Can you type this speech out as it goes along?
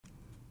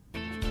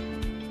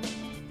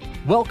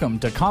Welcome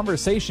to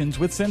Conversations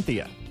with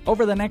Cynthia.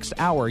 Over the next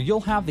hour,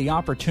 you'll have the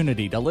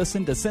opportunity to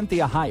listen to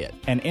Cynthia Hiett,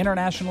 an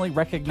internationally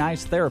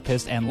recognized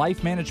therapist and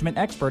life management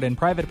expert in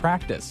private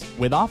practice,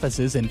 with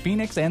offices in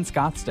Phoenix and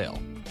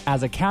Scottsdale.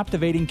 As a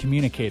captivating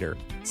communicator,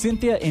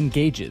 Cynthia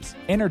engages,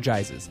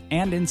 energizes,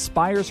 and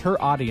inspires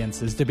her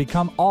audiences to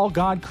become all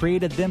God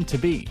created them to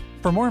be.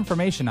 For more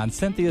information on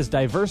Cynthia's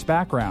diverse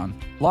background,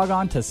 log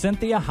on to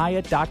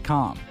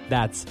CynthiaHiett.com.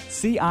 That's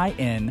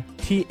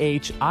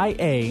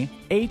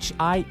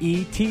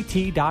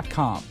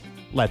CynthiaHiett.com.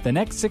 Let the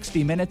next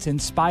 60 minutes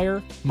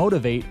inspire,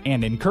 motivate,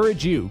 and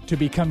encourage you to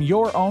become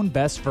your own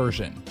best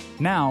version.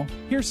 Now,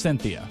 here's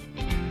Cynthia.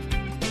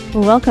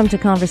 Welcome to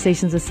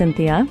Conversations with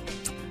Cynthia.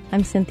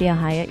 I'm Cynthia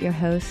Hiett, your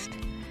host,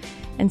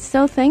 and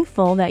so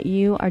thankful that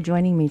you are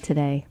joining me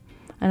today.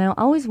 And I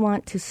always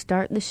want to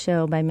start the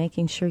show by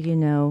making sure you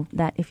know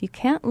that if you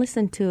can't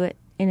listen to it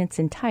in its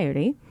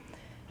entirety,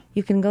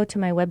 you can go to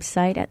my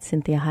website at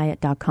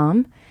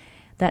CynthiaHiett.com.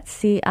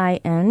 That's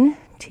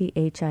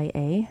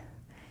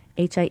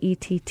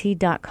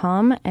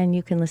CynthiaHiett.com, and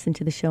you can listen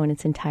to the show in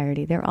its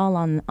entirety. They're all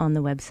on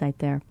the website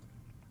there.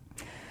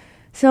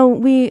 So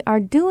we are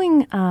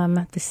doing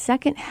the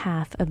second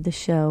half of the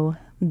show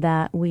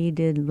that we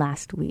did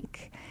last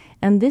week.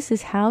 And this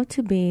is how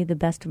to be the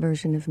best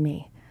version of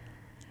me.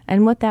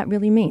 And what that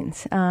really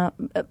means. I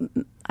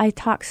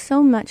talk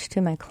so much to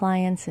my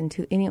clients and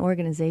to any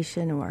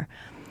organization or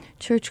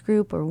church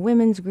group or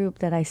women's group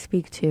that I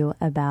speak to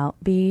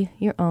about be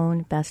your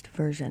own best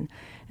version.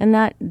 And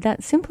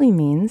that simply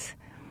means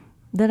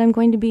that I'm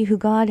going to be who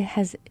God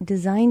has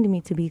designed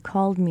me to be,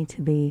 called me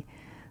to be,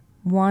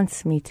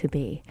 wants me to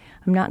be.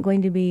 I'm not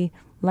going to be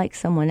like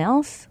someone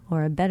else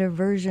or a better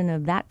version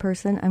of that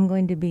person. I'm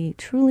going to be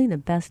truly the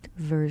best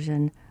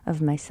version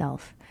of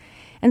myself.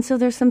 And so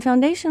there's some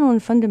foundational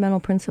and fundamental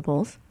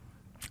principles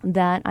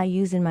that I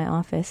use in my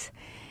office,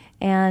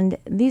 and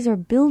these are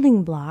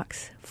building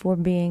blocks for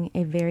being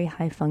a very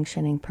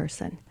high-functioning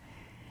person.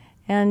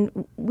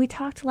 And we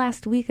talked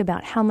last week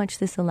about how much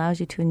this allows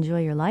you to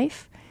enjoy your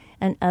life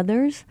and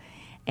others,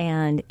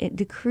 and it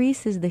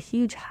decreases the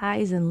huge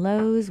highs and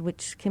lows,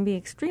 which can be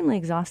extremely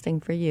exhausting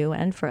for you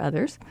and for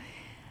others.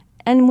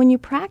 And when you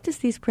practice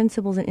these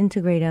principles and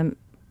integrate them,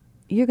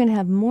 you're going to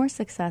have more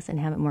success and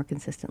have it more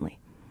consistently.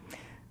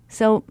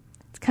 So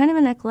it's kind of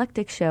an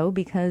eclectic show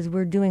because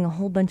we're doing a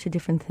whole bunch of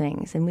different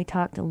things, and we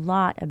talked a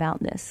lot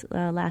about this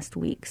last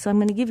week. So I'm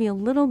going to give you a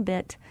little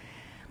bit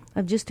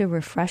of just a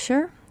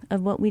refresher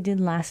of what we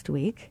did last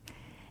week,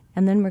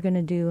 and then we're going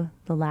to do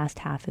the last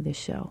half of this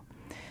show.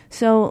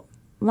 So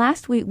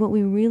last week, what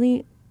we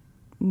really,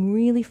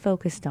 really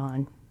focused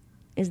on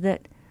is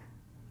that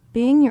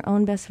being your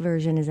own best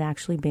version is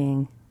actually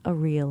being a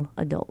real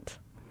adult.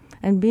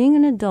 And being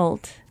an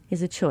adult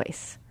is a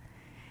choice,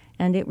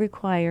 and it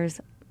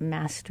requires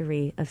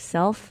mastery of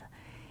self,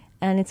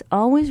 and it's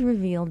always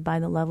revealed by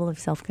the level of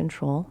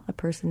self-control a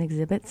person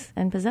exhibits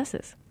and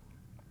possesses.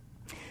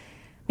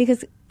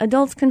 Because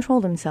adults control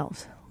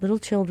themselves. Little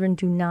children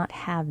do not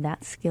have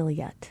that skill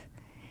yet.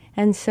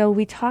 And so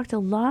we talked a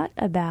lot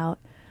about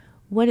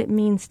what it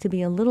means to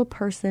be a little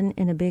person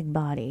in a big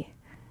body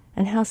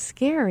and how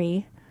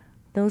scary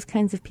those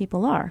kinds of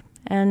people are.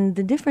 And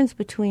the difference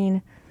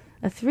between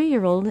a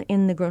 3-year-old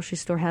in the grocery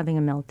store having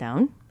a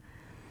meltdown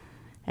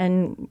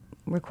and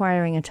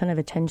requiring a ton of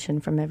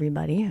attention from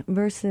everybody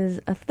versus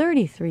a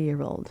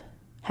 33-year-old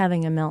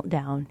having a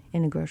meltdown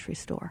in a grocery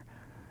store.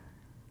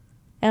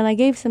 And I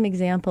gave some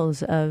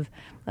examples of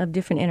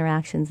different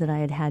interactions that I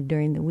had had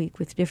during the week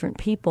with different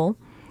people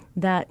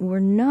that were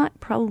not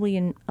probably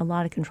in a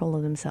lot of control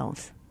of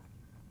themselves.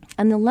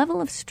 And the level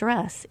of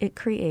stress it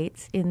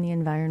creates in the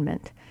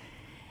environment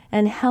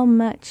and how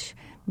much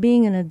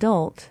being an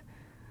adult,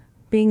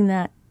 being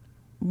that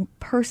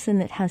person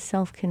that has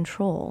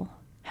self-control,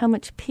 how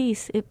much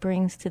peace it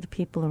brings to the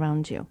people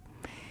around you,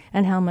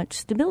 and how much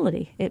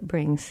stability it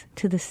brings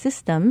to the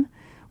system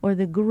or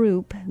the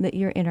group that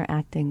you're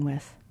interacting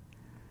with.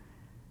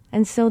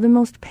 And so the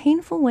most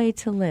painful way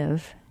to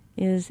live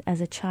is as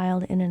a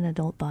child in an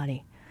adult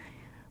body.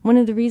 One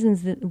of the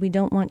reasons that we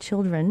don't want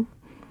children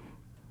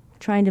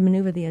trying to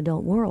maneuver the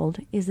adult world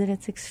is that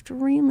it's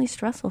extremely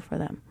stressful for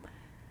them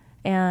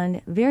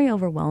and very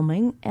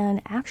overwhelming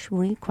and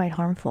actually quite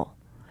harmful.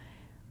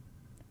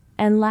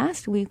 And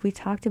last week, we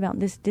talked about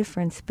this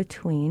difference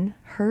between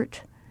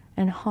hurt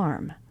and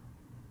harm.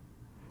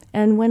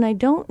 And when I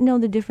don't know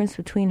the difference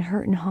between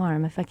hurt and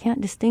harm, if I can't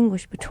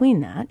distinguish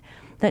between that,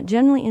 that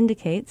generally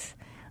indicates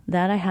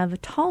that I have a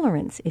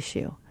tolerance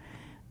issue.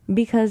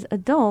 Because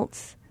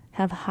adults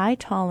have high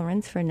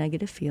tolerance for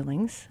negative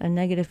feelings. And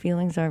negative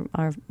feelings are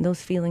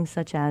those feelings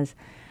such as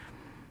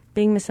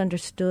being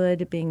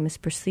misunderstood, being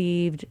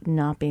misperceived,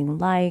 not being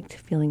liked,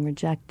 feeling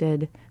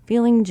rejected,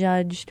 feeling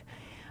judged,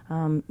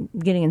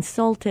 getting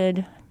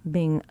insulted,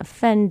 being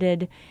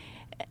offended.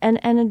 And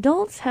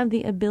adults have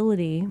the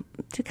ability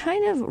to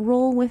kind of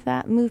roll with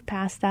that, move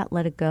past that,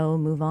 let it go,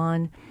 move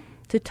on,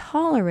 to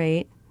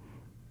tolerate,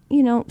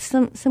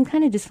 some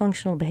kind of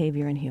dysfunctional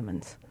behavior in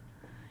humans.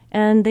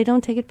 And they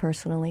don't take it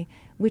personally,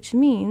 which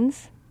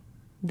means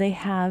they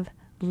have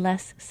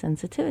less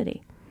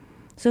sensitivity.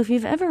 So if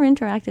you've ever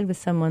interacted with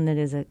someone that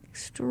is an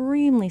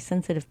extremely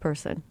sensitive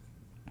person,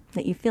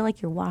 that you feel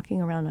like you're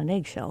walking around on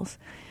eggshells,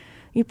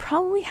 you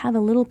probably have a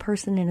little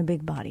person in a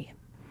big body.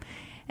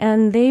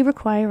 And they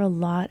require a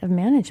lot of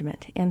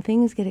management, and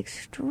things get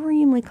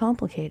extremely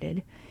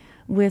complicated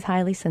with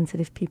highly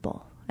sensitive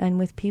people and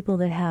with people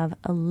that have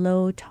a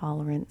low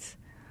tolerance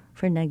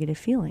for negative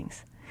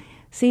feelings.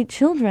 See,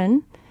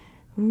 children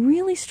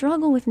really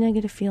struggle with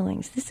negative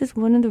feelings. This is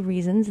one of the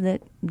reasons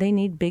that they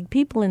need big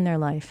people in their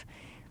life.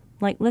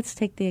 Like, let's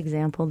take the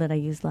example that I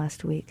used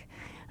last week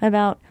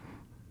about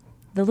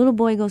the little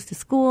boy goes to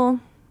school,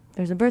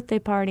 there's a birthday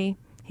party,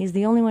 he's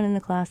the only one in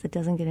the class that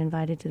doesn't get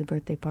invited to the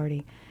birthday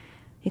party.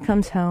 He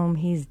comes home,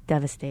 he's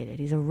devastated,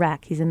 he's a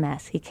wreck, he's a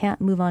mess. He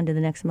can't move on to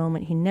the next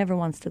moment. He never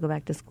wants to go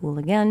back to school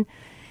again.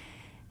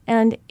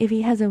 And if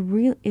he has a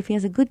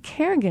good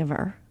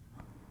caregiver,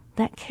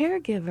 that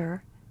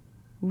caregiver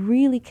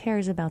really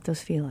cares about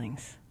those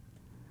feelings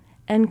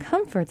and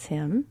comforts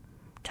him,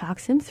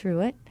 talks him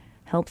through it,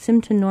 helps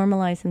him to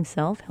normalize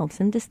himself, helps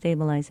him to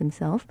stabilize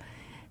himself,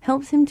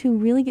 helps him to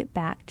really get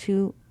back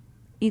to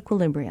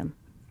equilibrium.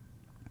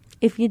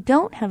 If you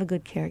don't have a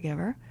good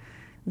caregiver,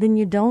 then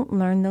you don't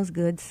learn those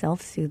good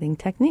self-soothing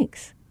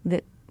techniques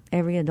that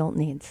every adult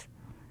needs.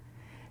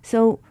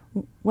 So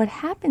what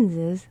happens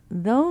is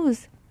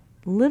those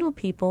little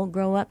people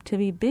grow up to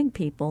be big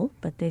people,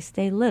 but they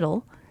stay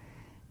little,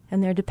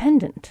 and they're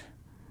dependent.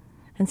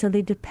 And so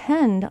they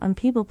depend on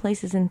people,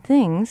 places, and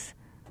things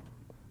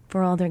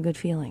for all their good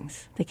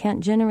feelings. They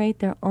can't generate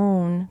their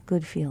own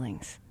good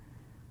feelings.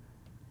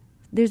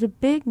 There's a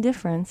big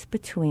difference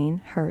between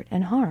hurt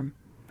and harm.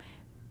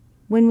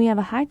 When we have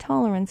a high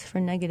tolerance for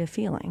negative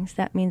feelings,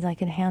 that means I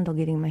can handle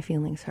getting my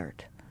feelings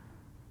hurt.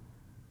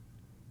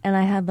 And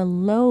I have a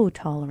low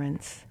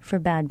tolerance for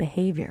bad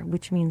behavior,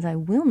 which means I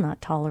will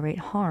not tolerate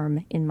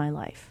harm in my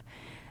life.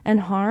 And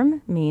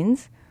harm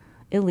means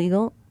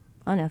illegal,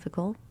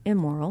 unethical,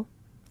 immoral,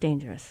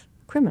 dangerous,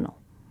 criminal.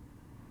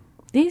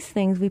 These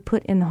things we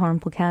put in the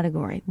harmful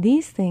category.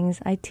 These things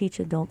I teach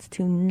adults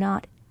to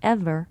not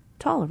ever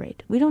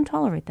tolerate. We don't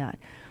tolerate that.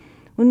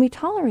 When we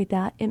tolerate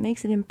that, it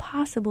makes it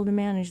impossible to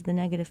manage the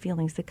negative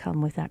feelings that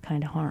come with that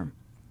kind of harm.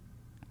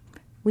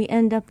 We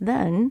end up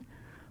then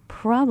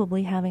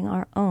probably having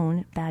our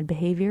own bad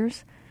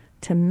behaviors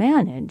to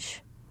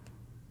manage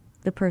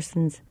the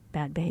person's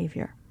bad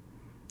behavior.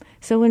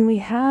 So when we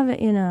have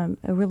in a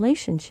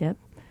relationship,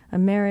 a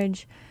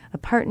marriage, a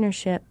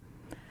partnership,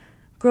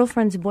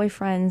 girlfriends,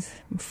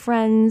 boyfriends,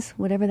 friends,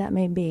 whatever that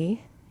may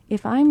be,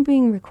 if I'm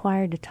being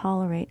required to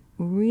tolerate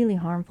really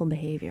harmful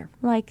behavior,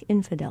 like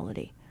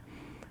infidelity,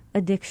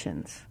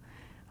 addictions,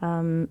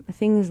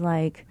 things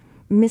like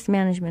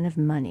mismanagement of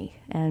money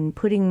and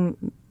putting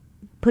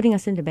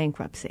us into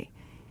bankruptcy,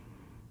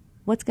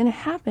 what's going to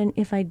happen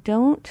if I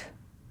don't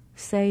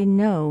say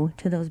no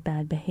to those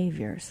bad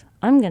behaviors?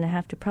 I'm going to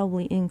have to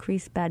probably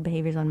increase bad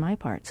behaviors on my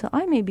part. So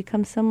I may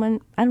become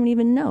someone I don't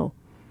even know.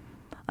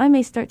 I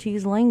may start to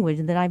use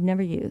language that I've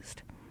never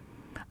used.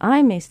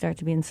 I may start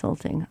to be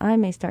insulting. I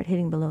may start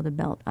hitting below the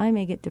belt. I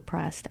may get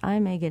depressed. I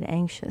may get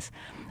anxious.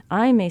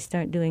 I may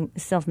start doing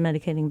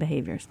self-medicating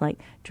behaviors like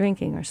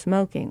drinking or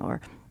smoking or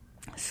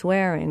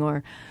swearing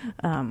or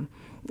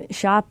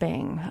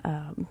shopping,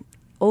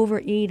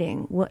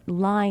 overeating,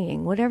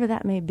 lying, whatever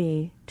that may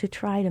be, to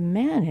try to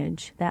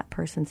manage that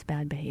person's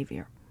bad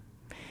behavior.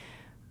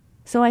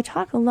 So I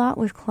talk a lot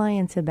with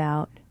clients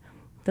about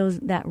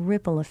that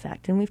ripple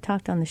effect. And we've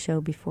talked on the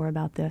show before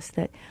about this,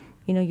 that,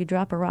 you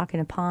drop a rock in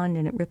a pond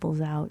and it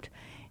ripples out.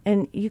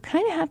 And you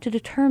kind of have to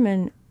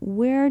determine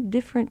where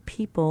different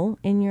people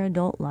in your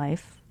adult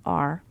life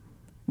are,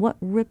 what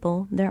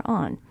ripple they're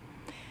on.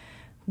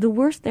 The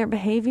worse their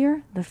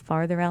behavior, the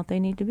farther out they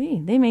need to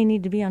be. They may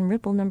need to be on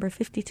ripple number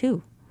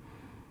 52.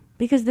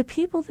 Because the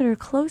people that are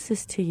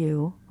closest to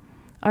you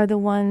are the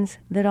ones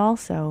that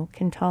also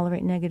can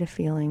tolerate negative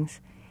feelings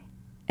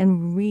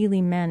and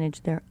really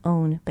manage their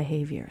own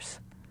behaviors.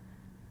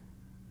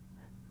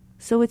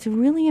 So it's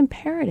really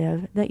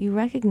imperative that you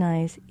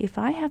recognize, if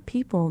I have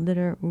people that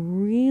are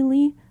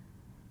really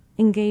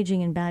engaging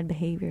in bad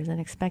behaviors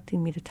and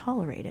expecting me to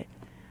tolerate it,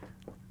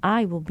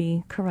 I will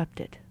be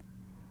corrupted.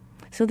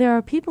 So there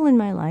are people in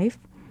my life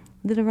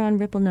that are on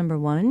ripple number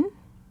 1,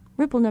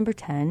 ripple number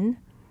 10,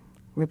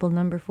 ripple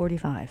number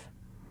 45.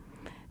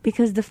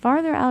 Because the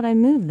farther out I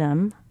move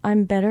them,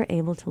 I'm better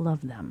able to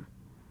love them.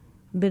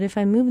 But if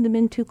I move them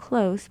in too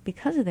close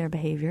because of their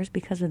behaviors,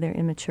 because of their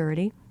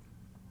immaturity,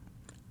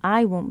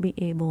 I won't be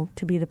able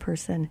to be the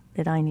person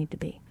that I need to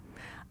be.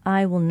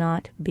 I will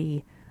not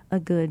be a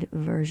good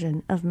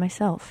version of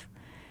myself.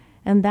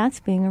 And that's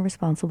being a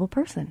responsible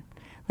person.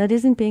 That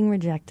isn't being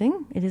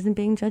rejecting. It isn't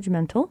being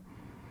judgmental.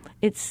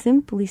 It's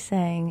simply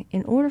saying,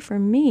 in order for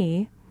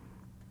me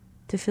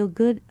to feel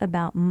good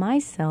about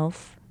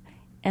myself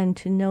and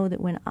to know that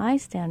when I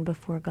stand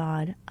before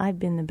God, I've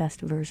been the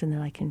best version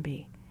that I can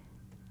be.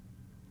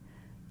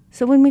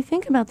 So when we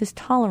think about this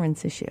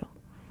tolerance issue,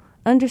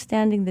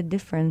 understanding the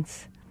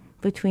difference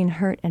between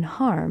hurt and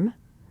harm,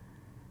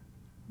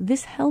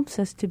 this helps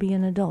us to be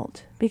an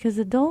adult, because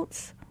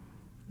adults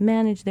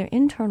manage their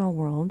internal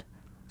world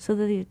so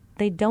that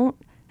they don't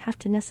have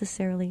to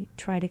necessarily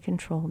try to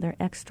control their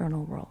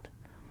external world.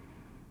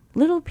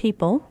 Little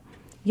people,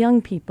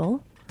 young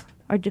people,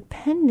 are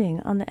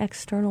depending on the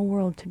external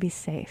world to be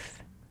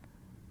safe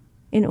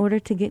in order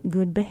to get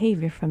good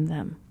behavior from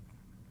them.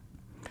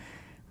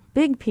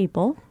 Big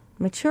people,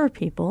 mature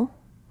people,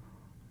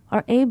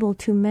 are able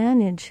to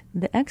manage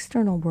the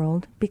external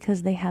world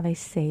because they have a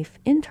safe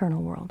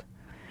internal world.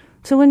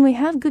 So when we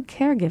have good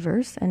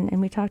caregivers,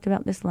 and we talked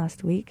about this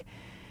last week,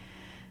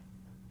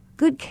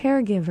 good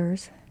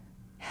caregivers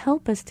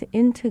help us to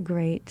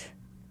integrate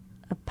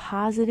a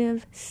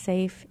positive,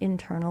 safe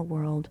internal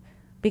world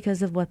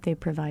because of what they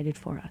provided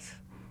for us.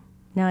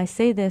 Now, I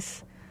say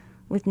this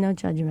with no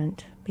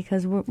judgment,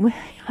 because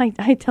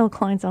I tell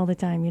clients all the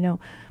time,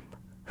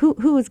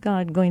 who is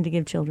God going to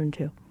give children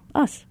to?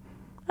 Us.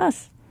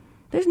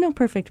 There's no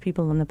perfect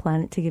people on the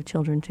planet to give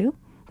children to.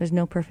 There's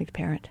no perfect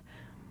parent.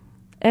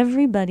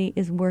 Everybody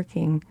is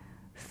working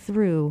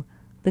through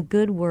the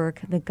good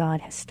work that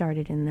God has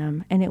started in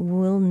them, and it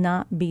will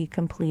not be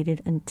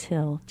completed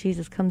until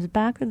Jesus comes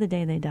back or the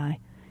day they die.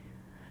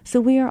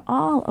 So we are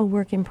all a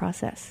work in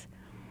process.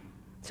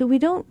 So we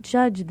don't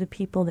judge the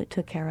people that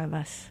took care of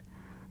us.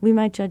 We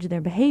might judge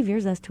their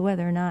behaviors as to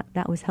whether or not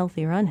that was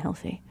healthy or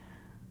unhealthy,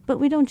 but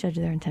we don't judge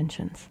their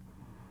intentions.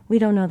 We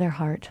don't know their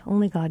heart.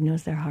 Only God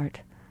knows their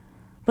heart.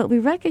 But we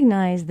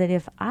recognize that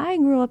if I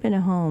grew up in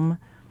a home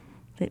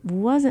that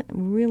wasn't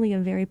really a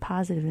very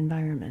positive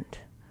environment,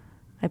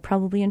 I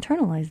probably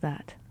internalized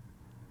that.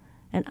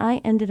 And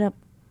I ended up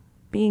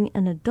being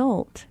an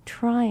adult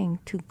trying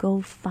to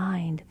go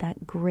find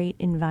that great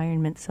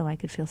environment so I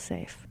could feel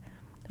safe,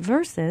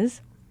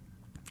 versus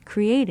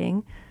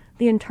creating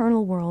the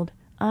internal world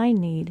I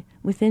need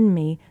within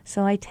me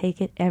so I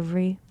take it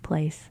every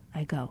place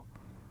I go.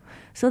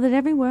 So that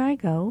everywhere I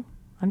go,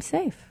 I'm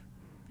safe.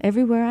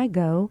 Everywhere I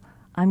go,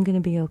 I'm going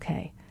to be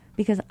okay.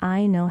 Because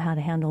I know how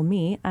to handle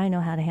me, I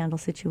know how to handle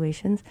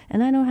situations,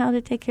 and I know how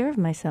to take care of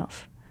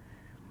myself.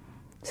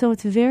 So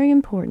it's very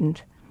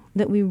important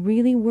that we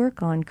really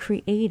work on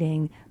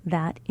creating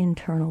that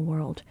internal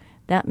world.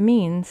 That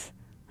means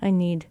I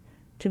need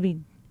to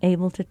be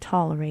able to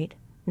tolerate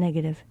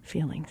negative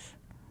feelings.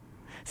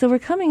 So we're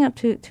coming up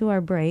to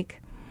our break.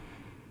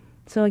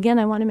 So again,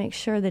 I want to make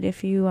sure that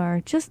if you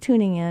are just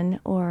tuning in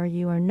or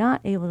you are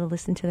not able to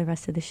listen to the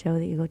rest of the show,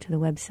 that you go to the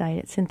website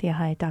at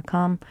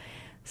CynthiaHiett.com.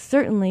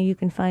 Certainly, you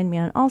can find me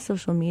on all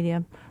social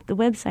media. The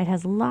website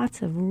has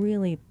lots of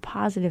really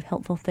positive,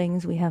 helpful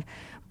things. We have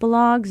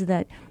blogs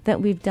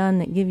that we've done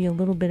that give you a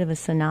little bit of a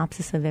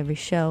synopsis of every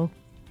show.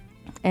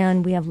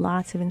 And we have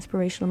lots of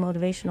inspirational,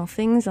 motivational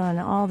things on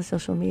all the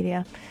social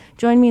media.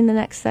 Join me in the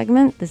next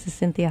segment. This is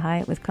Cynthia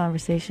Hiett with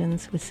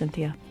Conversations with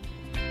Cynthia.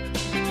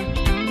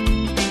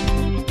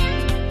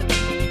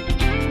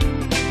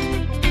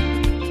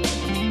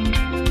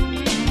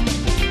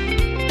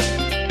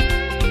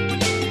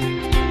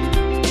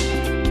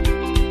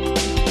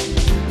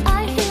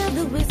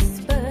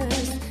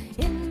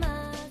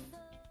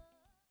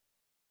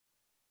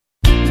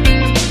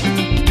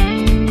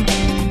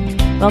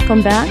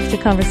 Welcome back to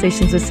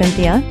Conversations with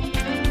Cynthia.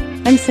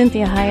 I'm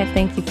Cynthia Hiett.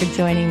 Thank you for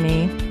joining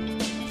me.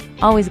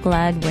 Always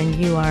glad when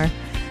you are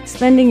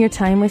spending your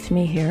time with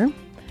me here.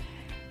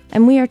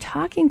 And we are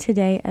talking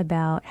today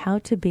about how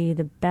to be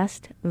the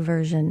best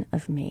version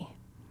of me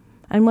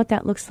and what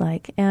that looks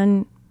like.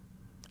 And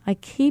I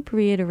keep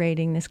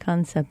reiterating this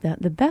concept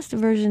that the best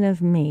version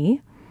of me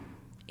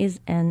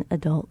is an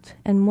adult.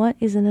 And what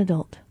is an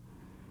adult?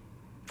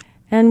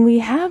 And we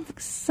have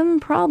some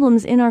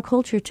problems in our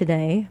culture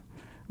today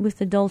with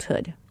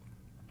adulthood,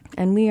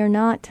 and we are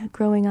not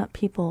growing up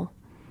people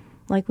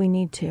like we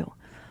need to.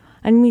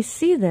 And we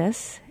see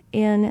this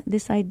in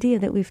this idea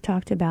that we've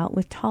talked about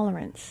with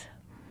tolerance.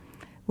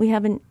 We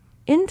have an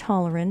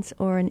intolerance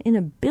or an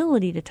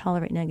inability to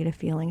tolerate negative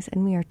feelings,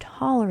 and we are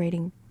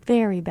tolerating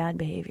very bad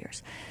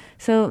behaviors.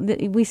 So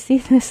we see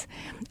this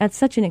at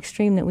such an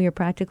extreme that we are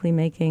practically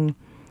making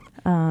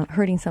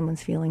hurting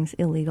someone's feelings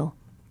illegal.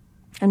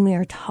 And we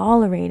are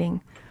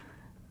tolerating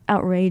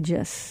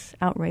outrageous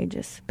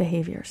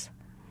behaviors.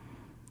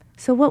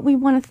 So what we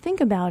want to think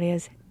about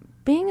is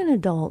being an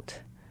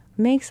adult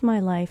makes my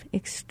life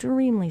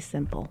extremely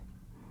simple.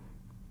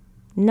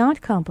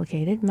 Not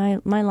complicated.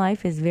 My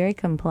life is very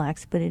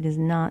complex, but it is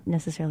not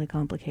necessarily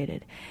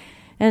complicated.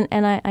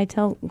 And I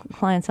tell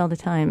clients all the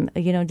time,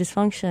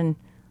 dysfunction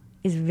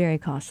is very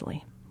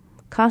costly.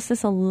 Costs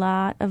us a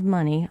lot of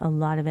money, a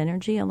lot of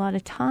energy, a lot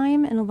of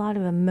time, and a lot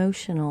of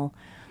emotional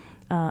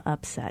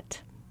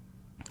upset.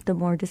 The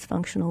more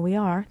dysfunctional we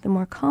are, the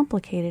more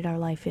complicated our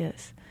life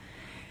is.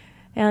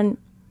 And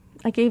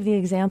I gave the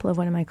example of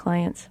one of my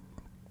clients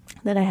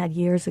that I had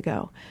years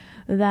ago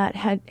that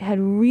had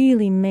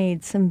really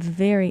made some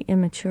very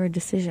immature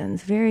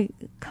decisions, very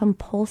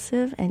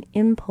compulsive and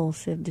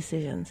impulsive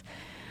decisions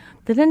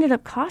that ended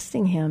up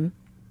costing him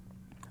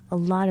a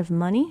lot of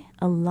money,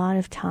 a lot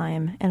of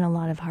time, and a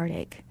lot of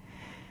heartache.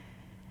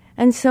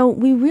 And so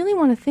we really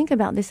want to think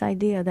about this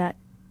idea that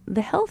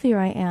the healthier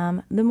I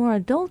am, the more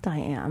adult I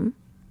am,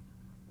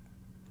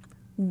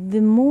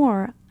 the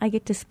more I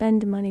get to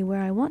spend money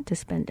where I want to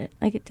spend it.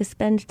 I get to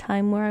spend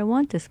time where I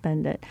want to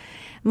spend it.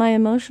 My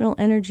emotional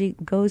energy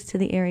goes to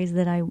the areas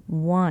that I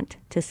want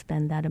to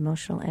spend that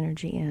emotional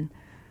energy in.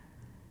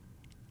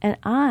 And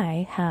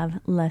I have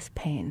less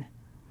pain.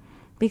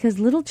 Because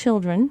little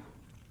children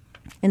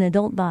in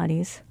adult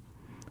bodies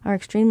are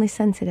extremely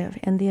sensitive,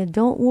 and the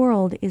adult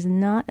world is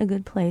not a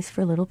good place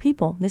for little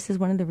people. This is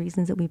one of the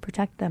reasons that we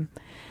protect them.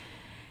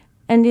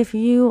 And if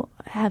you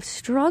have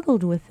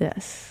struggled with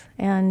this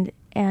and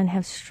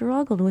have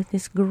struggled with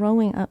this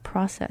growing up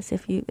process,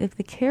 if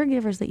the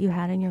caregivers that you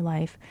had in your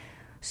life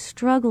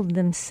struggled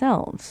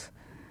themselves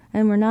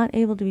and were not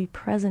able to be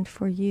present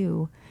for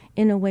you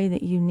in a way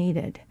that you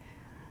needed,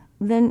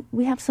 then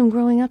we have some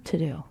growing up to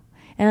do.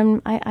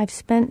 And I've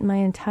spent my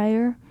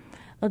entire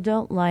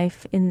adult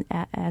life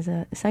as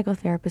a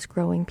psychotherapist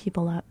growing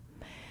people up.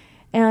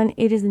 And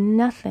it is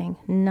nothing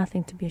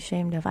to be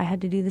ashamed of. I had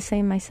to do the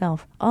same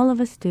myself. All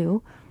of us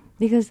do,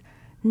 because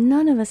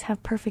none of us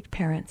have perfect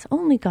parents.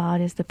 Only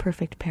God is the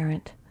perfect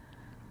parent.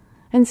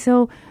 And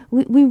so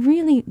we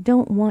really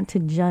don't want to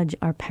judge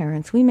our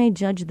parents. We may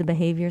judge the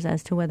behaviors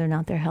as to whether or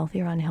not they're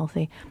healthy or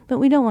unhealthy, but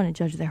we don't want to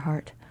judge their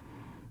heart.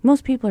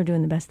 Most people are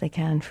doing the best they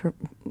can,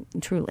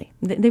 truly.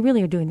 They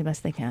really are doing the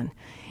best they can.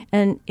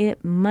 And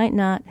it might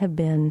not have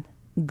been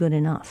good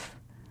enough.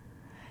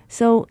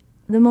 So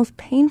the most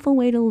painful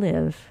way to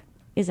live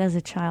is as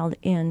a child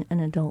in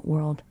an adult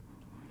world.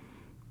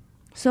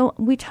 So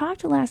we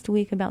talked last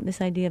week about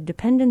this idea of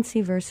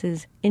dependency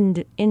versus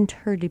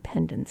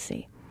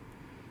interdependency.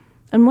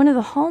 And one of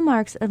the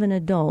hallmarks of an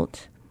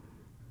adult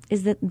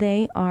is that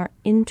they are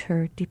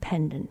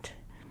interdependent,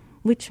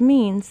 which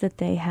means that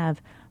they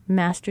have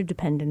mastered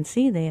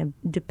dependency. They have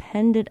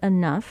depended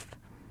enough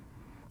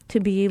to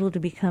be able to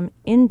become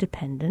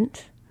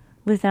independent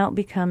without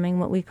becoming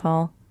what we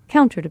call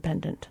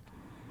counterdependent.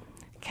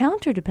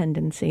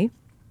 Counterdependency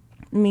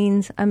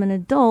means I'm an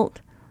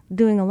adult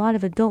doing a lot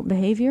of adult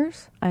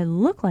behaviors. I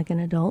look like an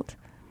adult,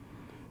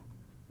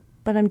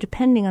 but I'm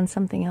depending on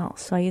something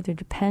else. So I either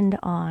depend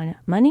on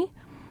money,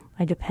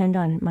 I depend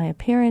on my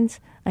appearance,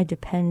 I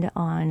depend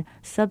on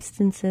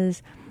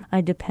substances,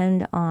 I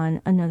depend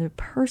on another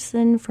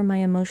person for my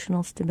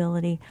emotional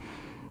stability,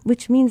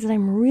 which means that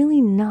I'm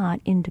really not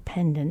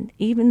independent,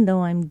 even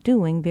though I'm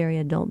doing very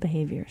adult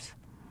behaviors.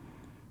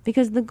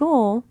 Because the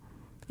goal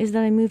is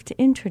that I move to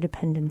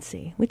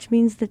interdependency, which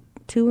means that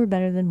two are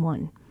better than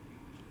one.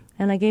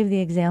 And I gave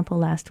the example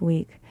last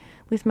week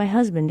with my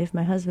husband. If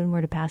my husband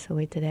were to pass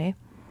away today,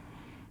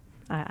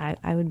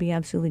 I would be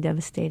absolutely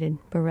devastated,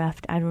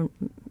 bereft. It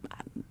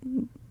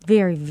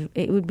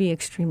would be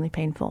extremely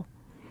painful.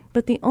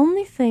 But the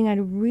only thing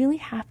I'd really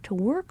have to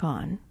work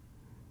on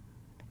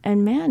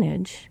and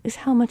manage is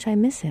how much I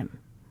miss him.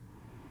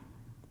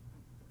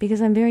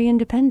 Because I'm very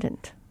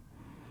independent.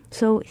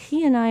 So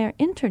he and I are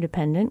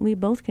interdependent. We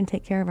both can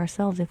take care of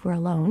ourselves if we're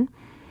alone.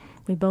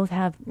 We both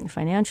have,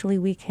 financially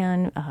we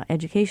can,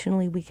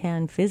 educationally we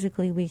can,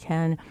 physically we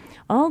can.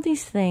 All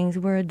these things,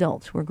 we're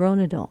adults, we're grown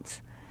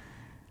adults.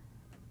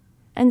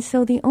 And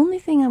so the only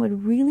thing I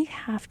would really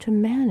have to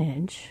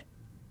manage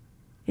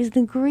is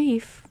the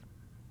grief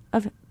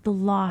of the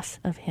loss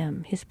of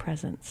him, his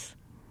presence.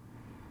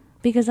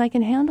 Because I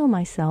can handle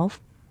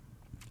myself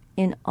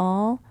in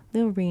all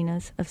the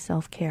arenas of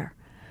self-care.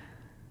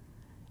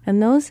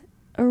 And those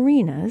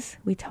arenas,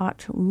 we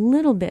talked a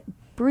little bit,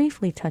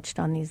 briefly touched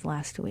on these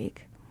last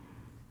week,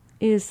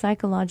 is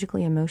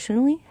psychologically,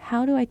 emotionally.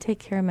 How do I take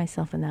care of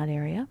myself in that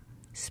area?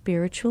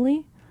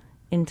 Spiritually,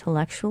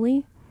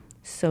 intellectually,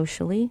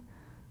 socially,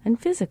 and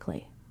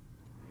physically.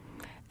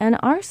 And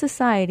our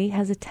society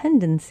has a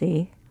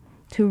tendency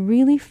to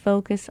really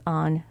focus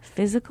on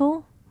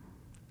physical,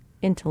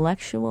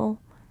 intellectual,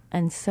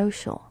 and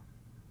social.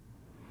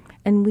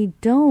 And we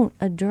don't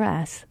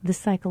address the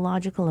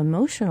psychological,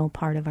 emotional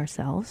part of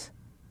ourselves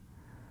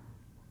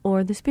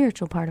or the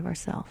spiritual part of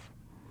ourselves.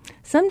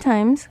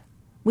 Sometimes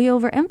we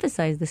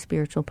overemphasize the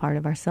spiritual part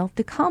of ourselves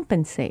to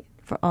compensate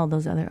for all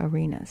those other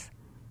arenas.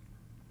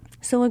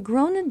 So a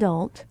grown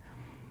adult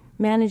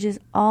manages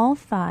all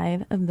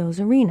 5 of those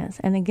arenas.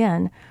 And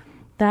again,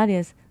 that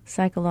is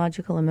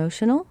psychological,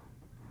 emotional,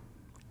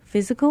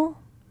 physical,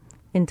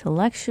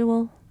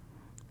 intellectual,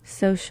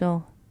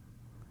 social,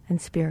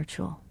 and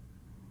spiritual.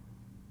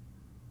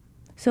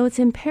 So it's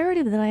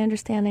imperative that I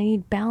understand I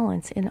need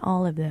balance in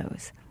all of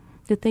those,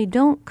 that they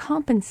don't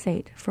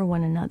compensate for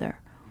one another,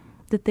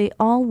 that they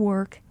all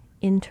work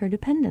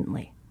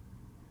interdependently.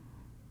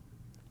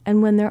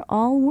 And when they're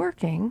all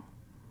working,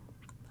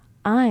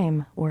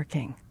 I'm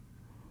working.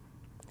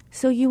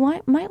 So you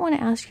might want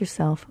to ask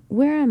yourself,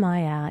 where am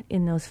I at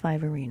in those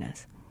 5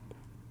 arenas?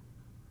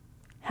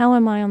 How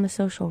am I on the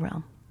social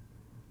realm?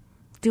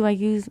 Do I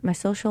use my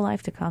social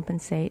life to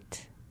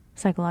compensate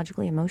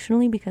psychologically,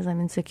 emotionally, because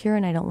I'm insecure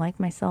and I don't like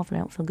myself and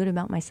I don't feel good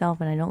about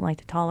myself and I don't like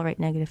to tolerate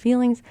negative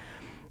feelings?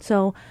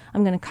 So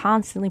I'm going to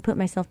constantly put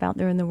myself out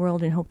there in the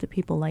world and hope that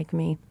people like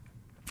me.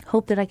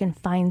 Hope that I can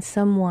find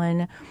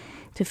someone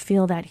to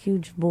feel that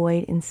huge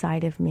void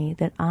inside of me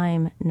that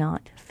I'm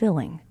not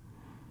filling.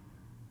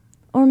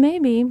 Or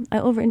maybe I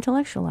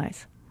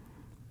over-intellectualize.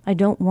 I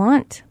don't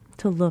want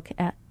to look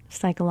at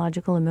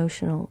psychological,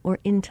 emotional,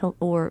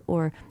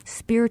 or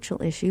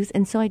spiritual issues,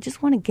 and so I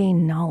just want to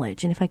gain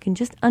knowledge. And if I can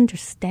just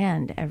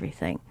understand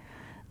everything,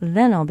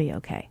 then I'll be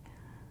okay.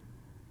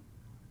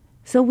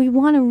 So we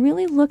want to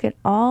really look at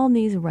all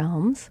these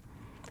realms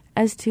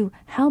as to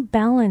how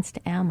balanced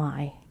am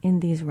I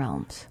in these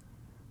realms?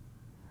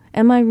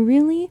 Am I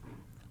really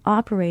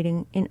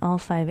operating in all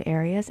 5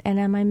 areas, and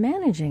am I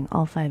managing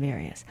all 5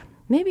 areas?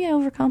 Maybe I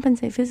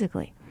overcompensate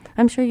physically.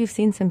 I'm sure you've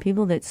seen some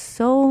people that's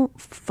so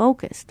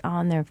focused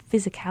on their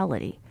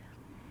physicality,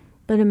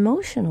 but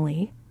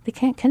emotionally they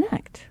can't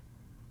connect.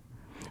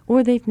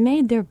 Or they've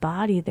made their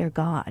body their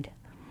God.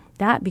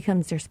 That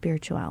becomes their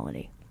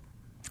spirituality.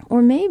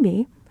 Or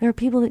maybe there are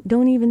people that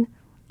don't even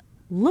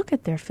look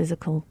at their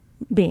physical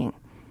being.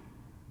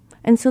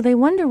 And so they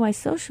wonder why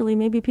socially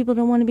maybe people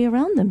don't want to be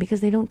around them, because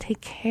they don't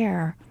take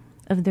care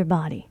of their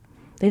body.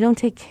 They don't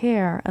take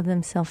care of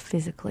themselves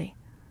physically.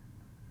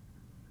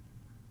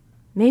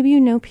 Maybe you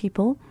know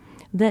people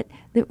that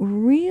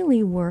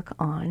really work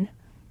on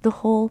the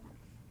whole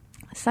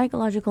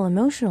psychological,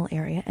 emotional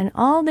area, and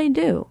all they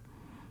do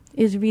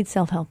is read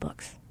self-help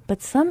books.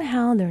 But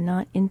somehow they're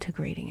not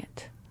integrating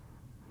it.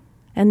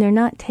 And they're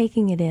not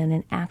taking it in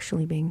and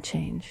actually being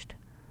changed.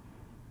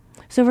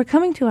 So we're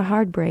coming to a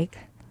hard break.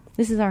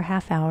 This is our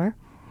half hour.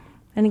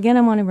 And again,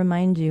 I want to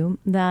remind you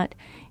that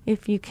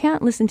if you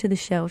can't listen to the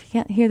show, if you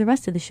can't hear the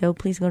rest of the show,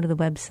 please go to the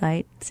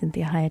website,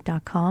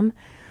 CynthiaHiett.com.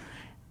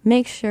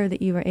 Make sure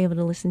that you are able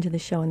to listen to the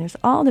show. And there's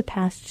all the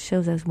past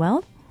shows as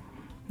well.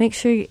 Make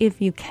sure,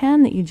 if you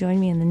can, that you join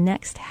me in the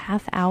next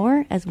half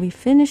hour as we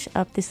finish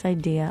up this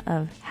idea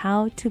of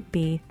how to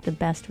be the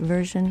best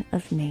version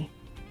of me.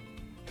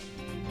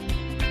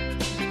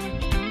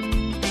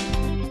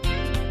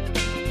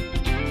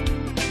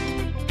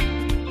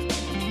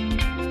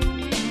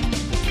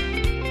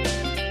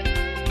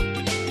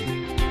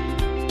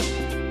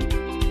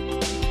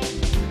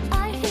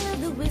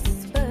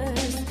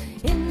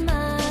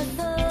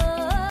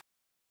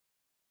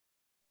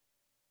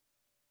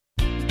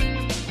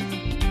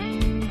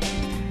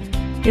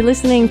 You're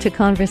listening to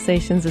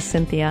Conversations with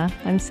Cynthia.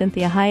 I'm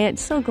Cynthia Hiett.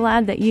 So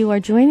glad that you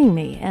are joining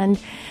me. And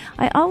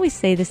I always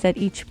say this at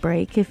each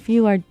break. If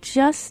you are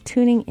just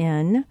tuning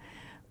in,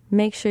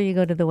 make sure you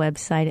go to the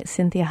website at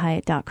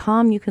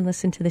CynthiaHiett.com. You can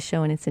listen to the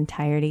show in its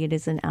entirety. It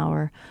is an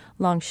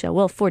hour-long show.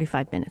 Well,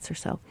 45 minutes or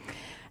so.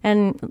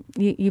 And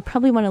you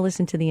probably want to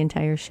listen to the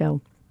entire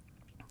show.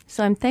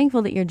 So I'm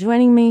thankful that you're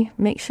joining me.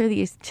 Make sure that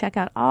you check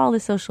out all the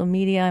social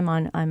media. I'm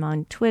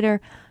on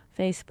Twitter,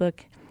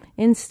 Facebook,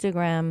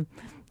 Instagram,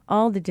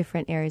 all the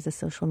different areas of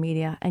social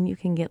media, and you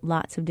can get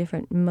lots of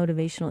different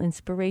motivational,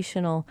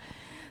 inspirational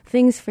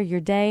things for your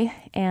day.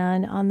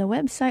 And on the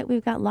website,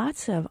 we've got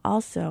lots of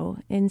also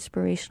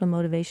inspirational,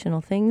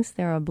 motivational things.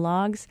 There are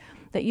blogs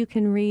that you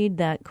can read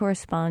that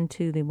correspond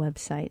to the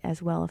website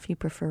as well, if you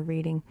prefer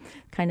reading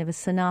kind of a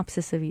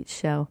synopsis of each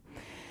show.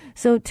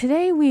 So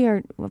today we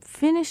are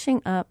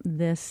finishing up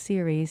this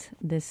series,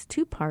 this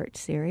 2-part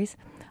series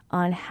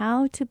on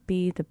how to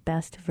be the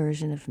best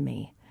version of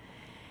me.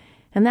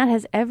 And that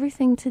has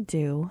everything to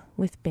do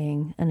with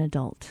being an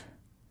adult.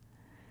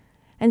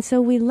 And so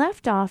we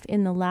left off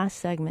in the last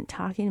segment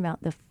talking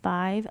about the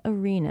 5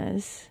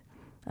 arenas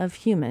of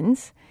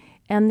humans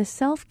and the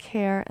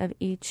self-care of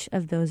each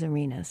of those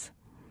arenas.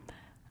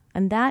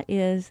 And that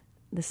is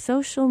the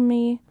social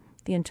me,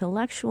 the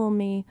intellectual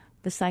me,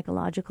 the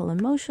psychological,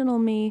 emotional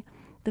me,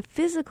 the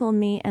physical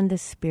me, and the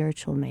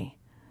spiritual me.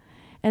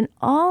 And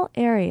all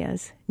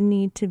areas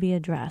need to be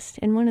addressed.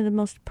 And one of the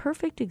most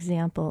perfect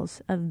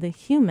examples of the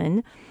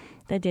human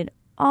that did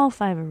all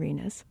 5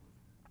 arenas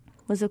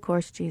was, of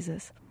course,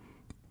 Jesus.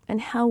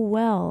 And how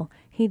well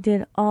he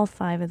did all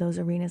 5 of those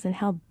arenas and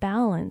how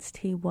balanced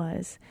he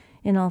was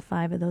in all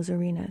 5 of those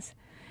arenas.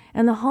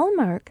 And the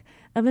hallmark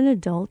of an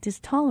adult is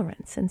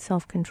tolerance and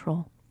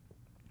self-control.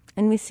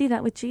 And we see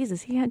that with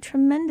Jesus. He had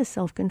tremendous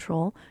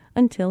self-control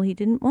until he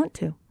didn't want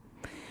to.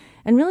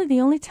 And really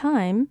the only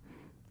time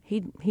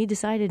he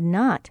decided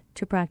not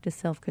to practice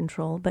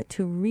self-control, but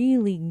to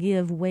really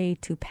give way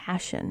to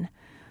passion,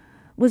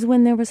 was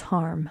when there was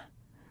harm.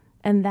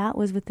 And that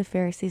was with the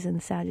Pharisees and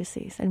the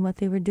Sadducees and what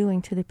they were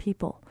doing to the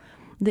people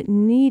that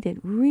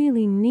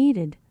really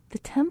needed the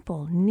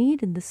temple,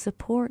 needed the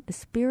support, the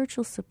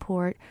spiritual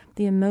support,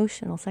 the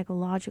emotional,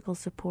 psychological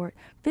support,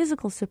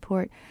 physical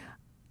support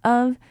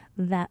of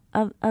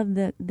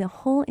the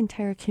whole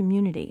entire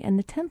community and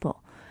the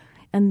temple.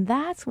 And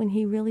that's when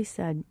he really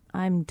said,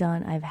 I'm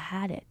done, I've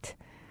had it.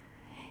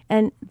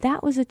 And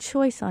that was a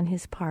choice on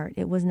his part.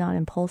 It was not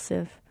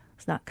impulsive, it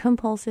was not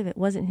compulsive, it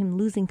wasn't him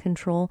losing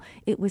control.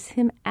 It was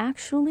him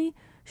actually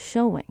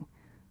showing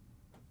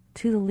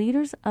to the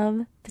leaders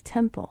of the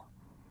temple,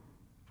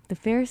 the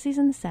Pharisees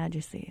and the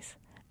Sadducees,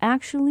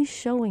 actually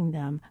showing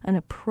them an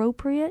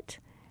appropriate,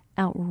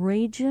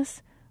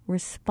 outrageous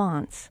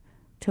response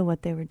to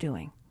what they were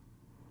doing.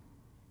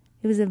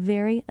 It was a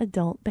very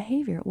adult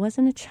behavior. It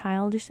wasn't a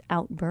childish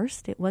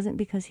outburst. It wasn't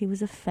because he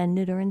was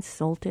offended or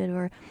insulted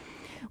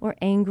or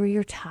angry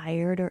or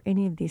tired or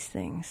any of these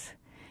things.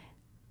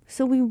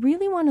 So we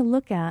really want to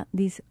look at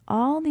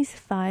all these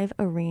 5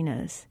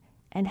 arenas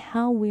and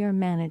how we are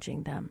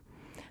managing them.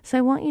 So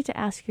I want you to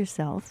ask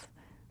yourself,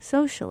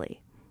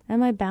 socially,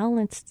 am I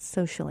balanced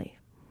socially?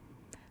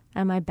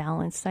 Am I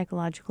balanced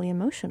psychologically,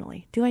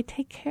 emotionally? Do I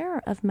take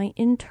care of my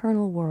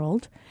internal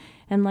world?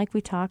 And like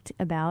we talked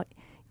about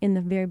in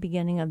the very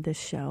beginning of this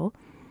show,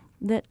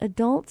 that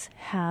adults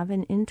have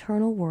an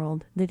internal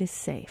world that is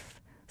safe,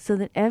 so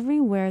that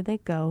everywhere they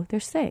go, they're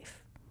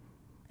safe.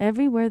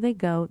 Everywhere they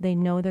go, they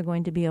know they're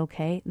going to be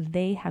okay.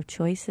 They have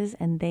choices,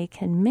 and they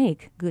can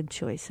make good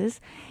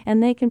choices,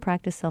 and they can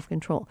practice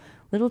self-control.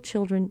 Little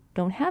children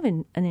don't have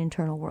an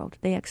internal world.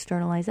 They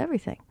externalize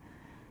everything.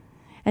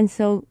 And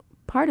so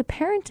part of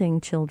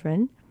parenting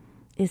children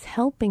is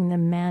helping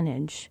them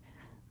manage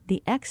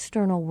the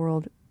external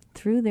world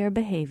through their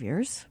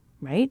behaviors,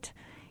 right?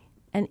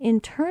 And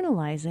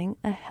internalizing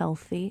a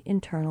healthy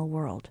internal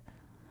world.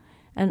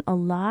 And a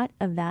lot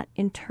of that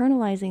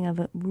internalizing of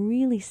a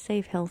really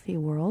safe, healthy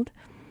world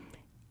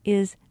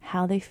is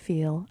how they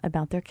feel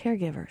about their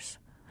caregivers,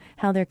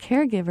 how their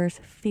caregivers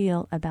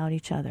feel about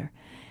each other.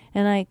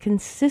 And I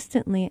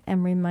consistently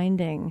am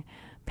reminding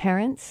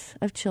parents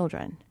of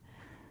children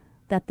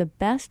that the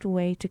best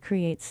way to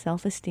create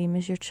self-esteem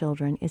as your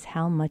children is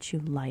how much you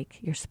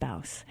like your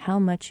spouse, how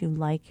much you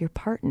like your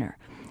partner.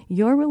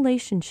 Your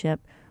relationship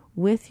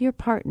with your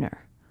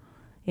partner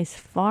is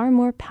far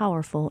more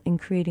powerful in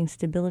creating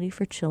stability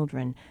for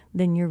children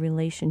than your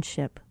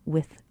relationship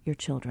with your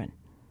children.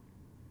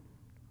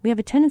 We have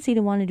a tendency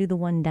to want to do the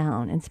one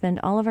down and spend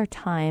all of our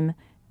time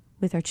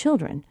with our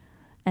children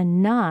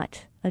and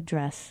not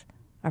address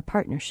our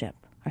partnership,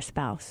 our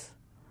spouse.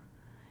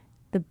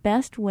 The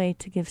best way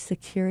to give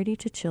security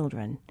to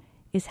children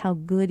is how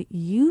good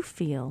you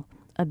feel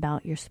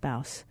about your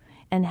spouse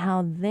and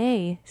how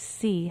they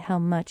see how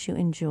much you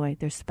enjoy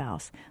their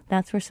spouse.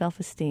 That's where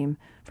self-esteem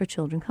for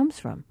children comes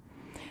from.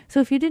 So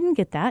if you didn't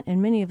get that,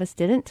 and many of us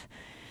didn't,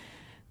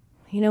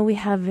 we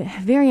have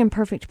very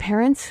imperfect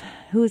parents.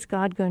 Who is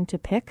God going to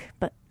pick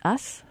but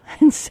us?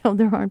 And so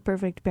there aren't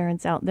perfect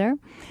parents out there.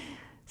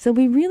 So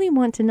we really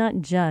want to not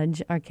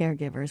judge our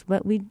caregivers,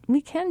 but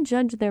we can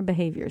judge their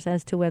behaviors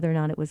as to whether or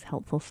not it was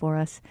helpful for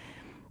us.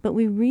 But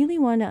we really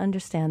want to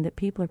understand that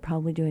people are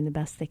probably doing the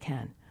best they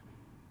can.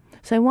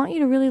 So I want you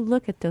to really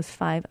look at those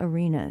 5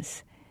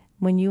 arenas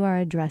when you are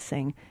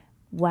addressing,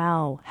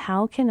 wow,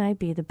 how can I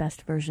be the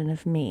best version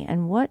of me?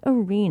 And what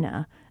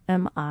arena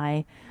am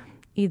I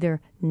either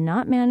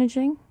not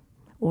managing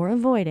or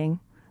avoiding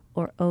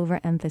or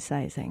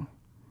overemphasizing?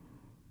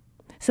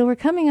 So we're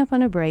coming up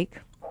on a break.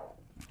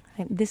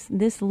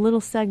 This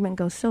little segment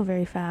goes so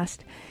very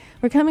fast.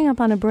 We're coming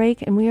up on a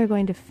break, and we are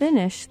going to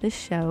finish this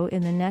show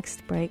in the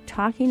next break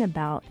talking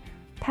about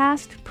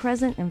past,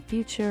 present, and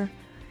future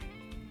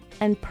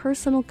and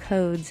personal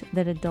codes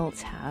that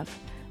adults have.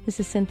 This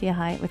is Cynthia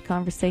Hiett with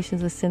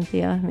Conversations with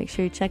Cynthia. Make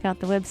sure you check out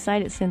the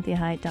website at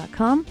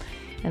CynthiaHiett.com,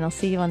 and I'll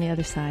see you on the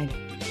other side.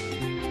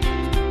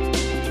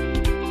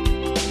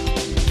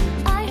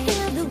 I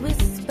hear the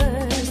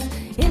whispers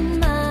in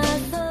my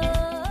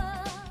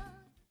thoughts.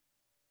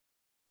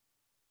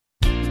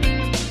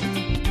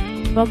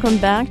 Welcome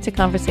back to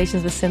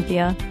Conversations with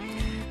Cynthia.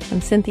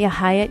 I'm Cynthia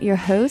Hiett, your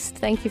host.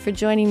 Thank you for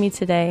joining me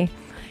today.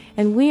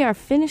 And we are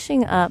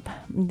finishing up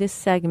this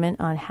segment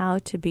on how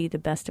to be the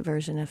best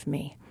version of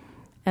me.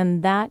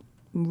 And that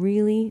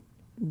really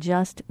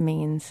just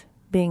means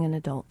being an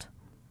adult.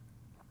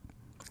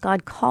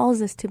 God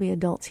calls us to be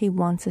adults. He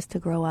wants us to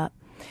grow up.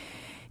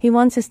 He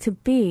wants us to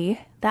be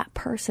that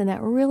person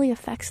that really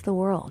affects the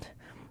world,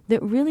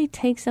 that really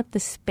takes up the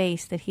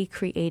space that He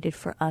created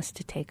for us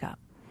to take up.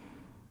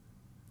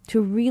 To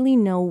really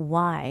know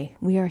why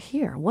we are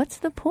here. What's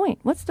the point?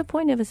 What's the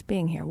point of us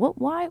being here?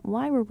 Why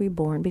were we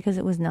born? Because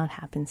it was not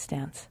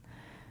happenstance.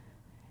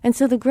 And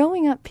so the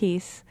growing up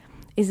piece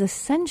is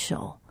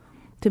essential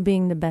to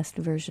being the best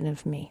version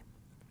of me.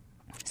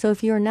 So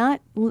if you're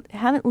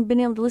haven't been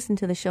able to listen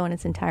to the show in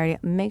its entirety,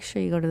 make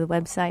sure you go to the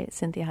website at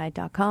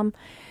CynthiaHiett.com,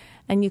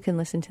 and you can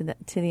listen to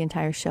the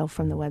entire show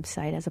from the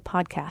website as a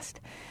podcast.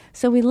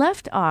 So we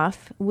left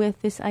off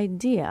with this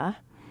idea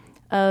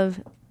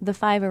of the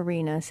 5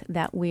 arenas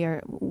that we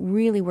are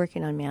really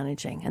working on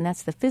managing. And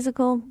that's the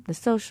physical, the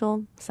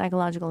social,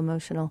 psychological,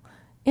 emotional,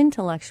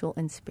 intellectual,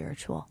 and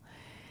spiritual.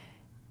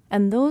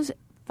 And those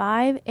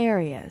 5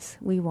 areas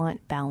we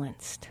want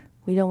balanced.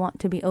 We don't want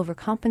to be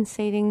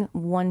overcompensating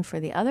one for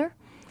the other.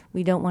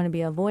 We don't want to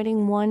be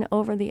avoiding one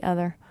over the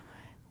other.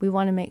 We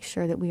want to make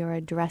sure that we are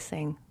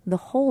addressing the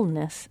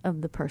wholeness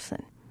of the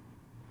person.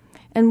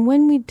 And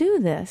when we do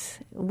this,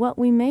 what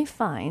we may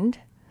find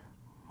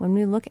when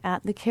we look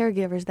at the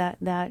caregivers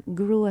that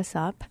grew us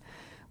up,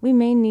 we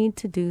may need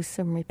to do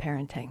some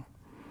reparenting.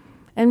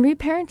 And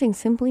reparenting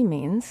simply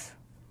means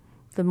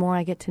the more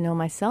I get to know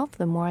myself,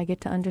 the more I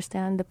get to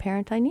understand the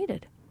parent I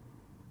needed.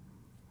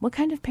 What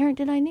kind of parent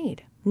did I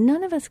need?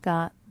 None of us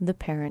got the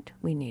parent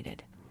we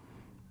needed.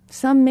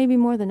 Some maybe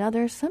more than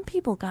others. Some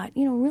people got,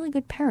 really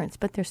good parents,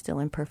 but they're still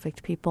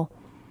imperfect people.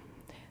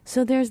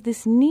 So there's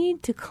this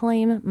need to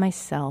claim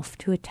myself,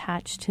 to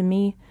attach to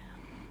me,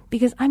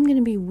 because I'm going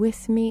to be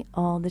with me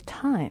all the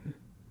time.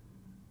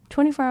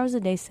 24 hours a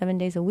day, 7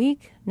 days a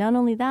week. Not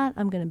only that,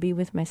 I'm going to be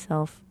with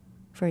myself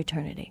for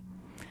eternity.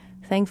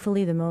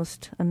 Thankfully, the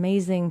most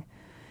amazing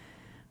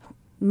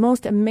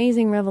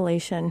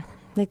revelation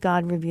that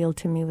God revealed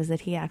to me was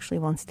that he actually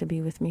wants to be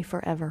with me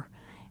forever.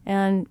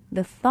 And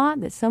the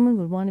thought that someone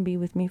would want to be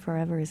with me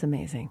forever is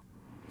amazing.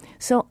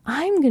 So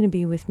I'm going to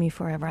be with me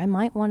forever. I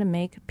might want to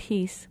make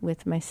peace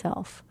with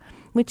myself,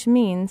 which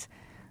means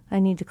I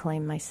need to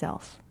claim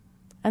myself.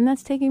 And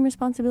that's taking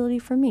responsibility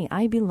for me.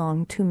 I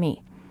belong to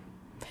me.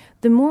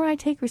 The more I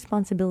take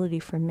responsibility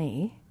for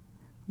me,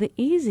 the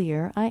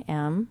easier I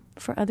am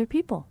for other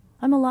people.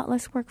 I'm a lot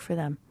less work for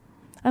them.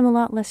 I'm a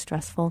lot less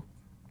stressful,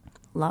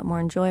 a lot more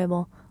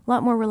enjoyable, a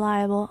lot more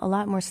reliable, a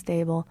lot more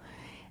stable.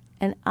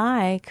 And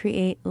I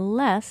create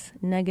less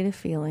negative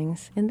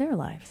feelings in their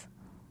lives.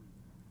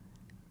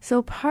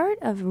 So part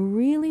of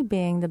really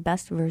being the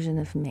best version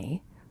of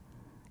me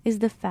is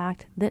the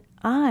fact that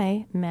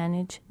I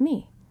manage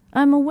me.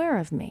 I'm aware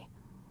of me.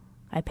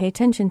 I pay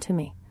attention to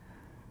me.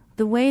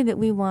 The way that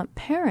we want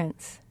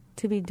parents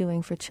to be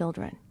doing for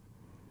children,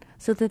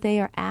 so that they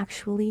are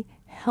actually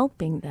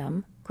helping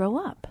them grow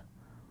up.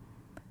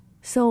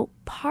 So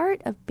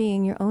part of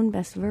being your own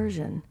best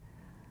version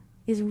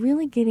is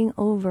really getting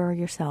over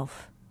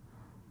yourself.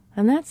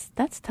 And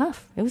that's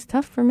tough. It was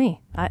tough for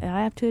me. I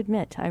have to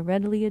admit, I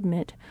readily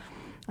admit,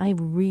 I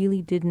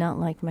really did not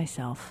like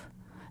myself.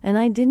 And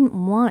I didn't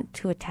want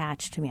to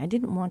attach to me. I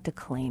didn't want to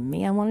claim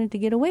me. I wanted to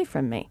get away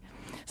from me.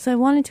 So I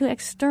wanted to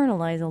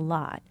externalize a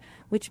lot,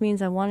 which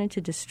means I wanted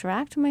to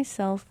distract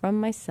myself from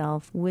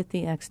myself with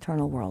the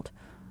external world.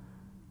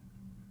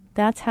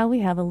 That's how we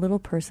have a little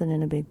person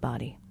in a big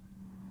body.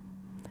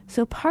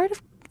 So part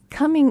of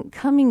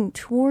coming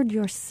toward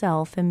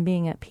yourself and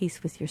being at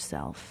peace with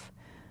yourself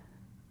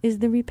is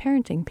the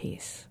reparenting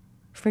piece.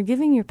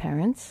 Forgiving your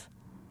parents,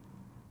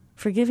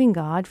 forgiving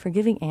God,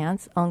 forgiving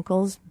aunts,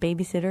 uncles,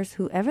 babysitters,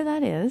 whoever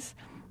that is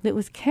that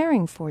was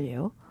caring for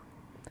you,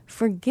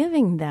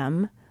 forgiving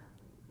them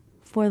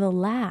for the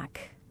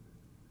lack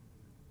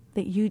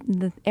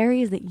the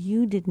areas that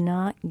you did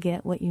not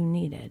get what you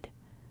needed.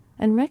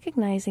 And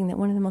recognizing that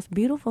one of the most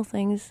beautiful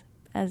things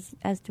as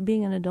to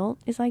being an adult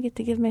is I get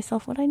to give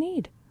myself what I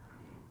need.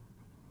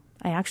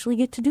 I actually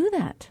get to do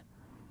that.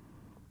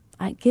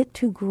 I get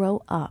to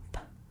grow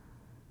up.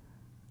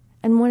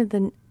 And one of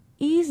the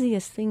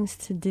easiest things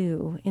to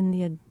do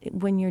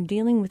when you're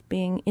dealing with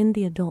being in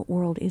the adult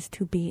world is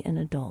to be an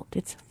adult.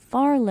 It's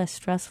far less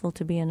stressful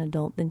to be an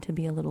adult than to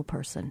be a little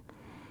person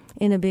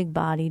in a big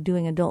body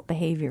doing adult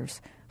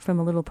behaviors from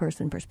a little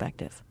person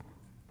perspective.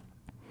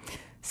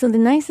 So the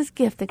nicest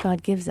gift that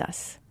God gives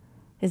us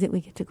is that we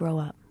get to grow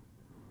up.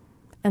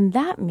 And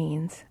that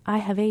means I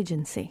have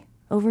agency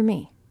over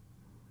me.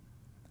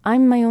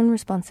 I'm my own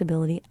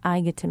responsibility.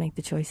 I get to make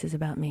the choices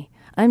about me.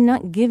 I'm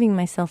not giving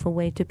myself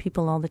away to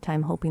people all the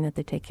time hoping that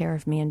they take care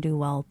of me and do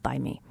well by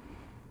me.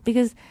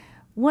 Because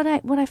what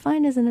I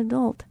find as an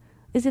adult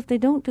is if they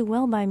don't do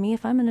well by me,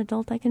 if I'm an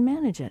adult, I can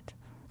manage it.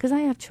 Because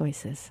I have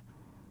choices.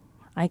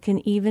 I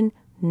can even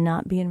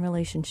not be in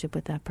relationship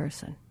with that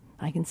person.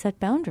 I can set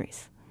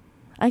boundaries.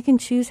 I can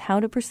choose how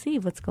to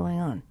perceive what's going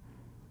on.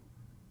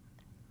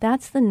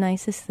 That's the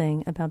nicest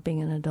thing about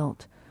being an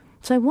adult.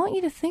 So I want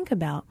you to think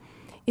about,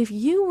 if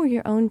you were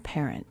your own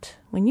parent,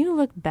 when you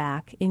look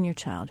back in your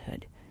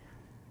childhood,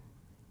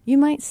 you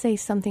might say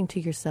something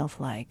to yourself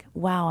like,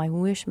 wow, I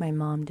wish my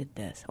mom did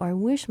this, or I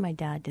wish my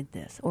dad did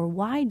this, or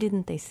why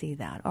didn't they see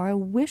that, or I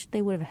wish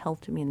they would have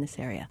helped me in this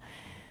area.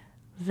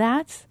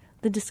 That's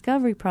the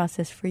discovery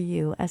process for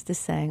you as to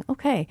saying,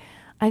 okay,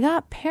 I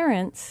got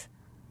parents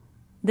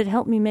that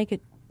helped me make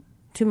it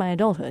to my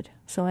adulthood.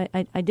 So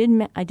I did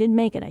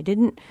make it. I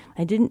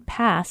didn't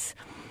pass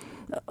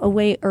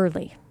away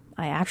early.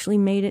 I actually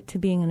made it to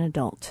being an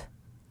adult.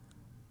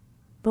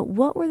 But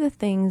what were the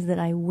things that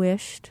I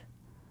wished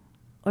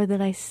or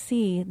that I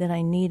see that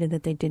I needed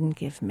that they didn't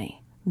give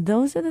me?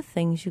 Those are the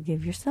things you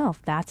give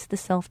yourself. That's the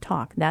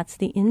self-talk. That's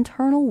the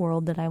internal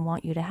world that I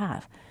want you to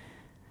have.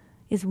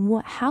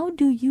 How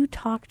do you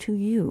talk to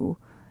you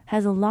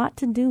has a lot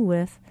to do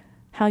with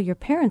how your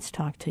parents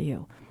talk to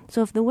you.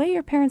 So if the way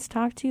your parents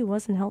talked to you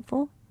wasn't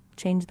helpful,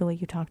 change the way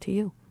you talk to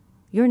you.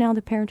 You're now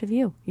the parent of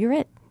you. You're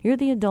it. You're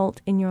the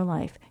adult in your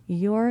life.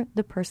 You're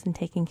the person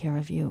taking care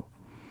of you.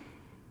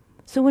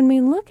 So when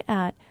we look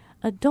at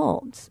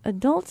adults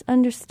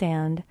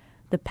understand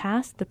the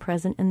past, the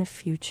present, and the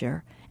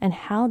future, and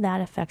how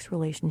that affects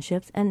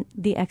relationships and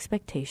the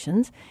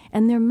expectations,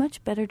 and they're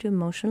much better to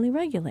emotionally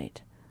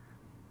regulate.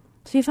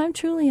 See, if I'm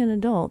truly an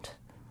adult,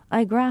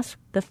 I grasp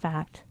the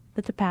fact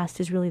that the past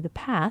is really the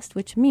past,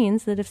 which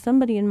means that if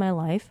somebody in my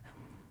life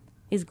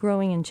is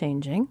growing and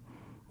changing,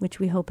 which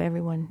we hope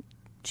everyone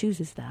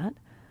chooses that,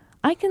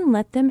 I can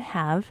let them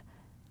have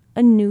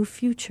a new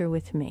future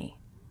with me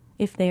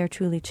if they are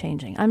truly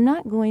changing. I'm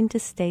not going to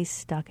stay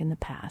stuck in the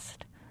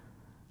past.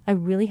 I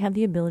really have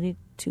the ability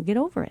to get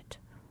over it.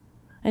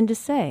 And to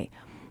say,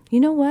 you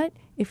know what?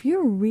 If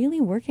you're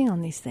really working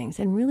on these things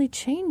and really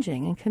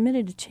changing and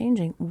committed to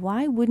changing,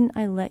 why wouldn't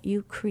I let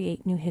you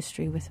create new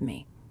history with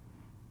me?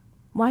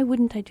 Why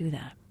wouldn't I do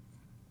that?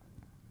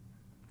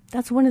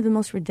 That's one of the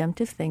most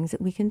redemptive things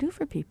that we can do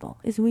for people,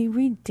 is we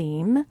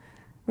redeem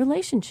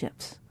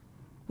relationships.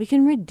 We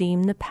can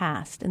redeem the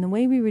past. And the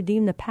way we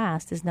redeem the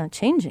past is not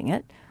changing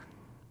it,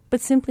 but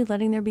simply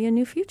letting there be a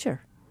new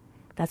future.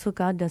 That's what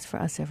God does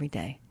for us every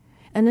day.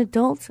 And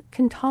adults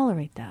can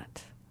tolerate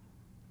that.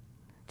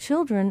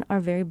 Children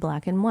are very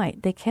black and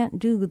white. They can't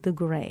do the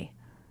gray.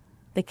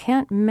 They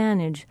can't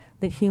manage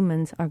that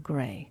humans are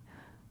gray.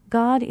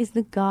 God is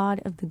the God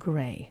of the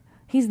gray.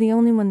 He's the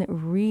only one that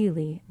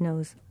really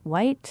knows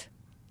white,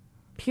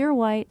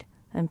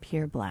 and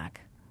pure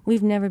black.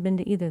 We've never been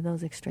to either of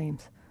those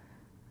extremes.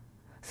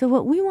 So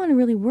what we want to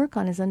really work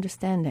on is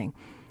understanding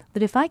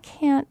that if I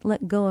can't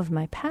let go of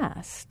my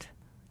past,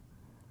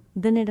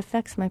 then it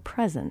affects my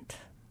present.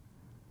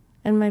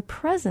 And my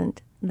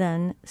present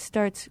then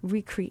starts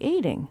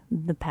recreating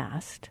the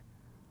past,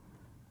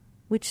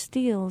 which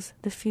steals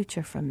the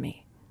future from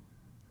me.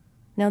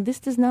 Now, this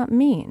does not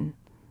mean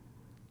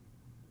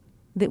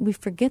that we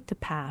forget the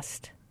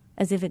past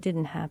as if it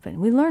didn't happen.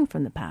 We learn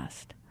from the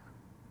past.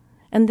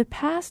 And the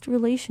past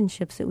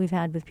relationships that we've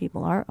had with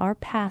people, our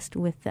past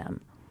with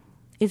them,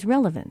 is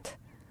relevant.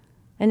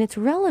 And it's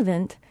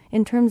relevant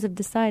in terms of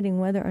deciding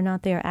whether or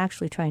not they are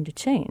actually trying to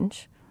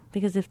change.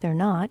 Because if they're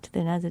not,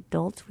 then as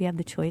adults, we have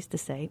the choice to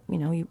say,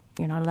 you're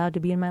not allowed to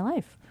be in my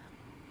life.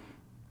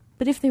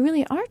 But if they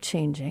really are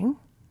changing,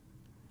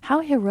 how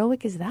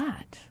heroic is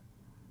that?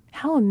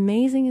 How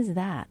amazing is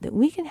that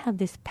we can have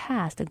this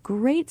past, a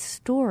great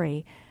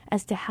story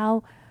as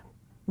to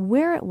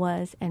where it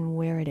was and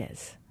where it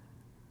is.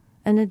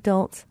 And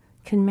adults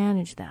can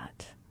manage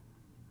that.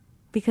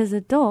 Because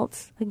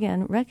adults,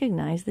 again,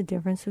 recognize the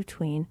difference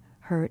between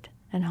hurt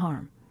and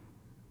harm.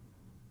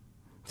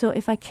 So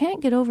if I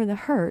can't get over the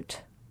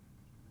hurt,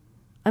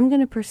 I'm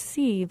going to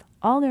perceive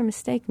all their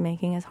mistake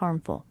making as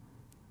harmful.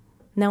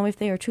 Now, if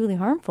they are truly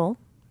harmful,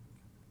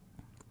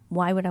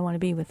 why would I want to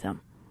be with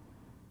them?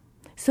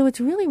 So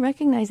it's really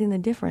recognizing the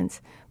difference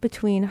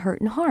between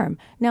hurt and harm.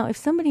 Now, if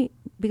somebody,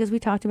 because we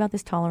talked about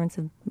this tolerance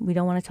of we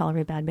don't want to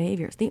tolerate bad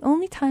behaviors. The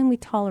only time we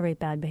tolerate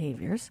bad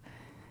behaviors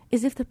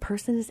is if the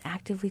person is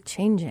actively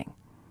changing.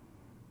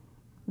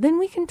 Then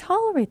we can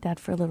tolerate that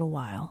for a little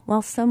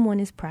while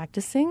someone is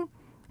practicing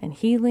and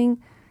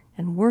healing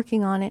and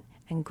working on it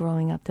and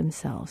growing up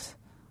themselves.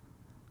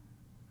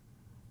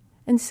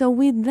 And so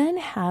we then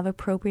have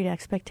appropriate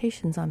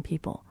expectations on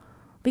people.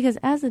 Because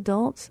as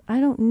adults, I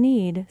don't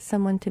need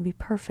someone to be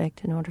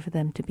perfect in order for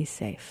them to be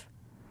safe.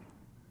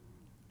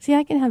 See,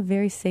 I can have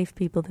very safe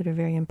people that are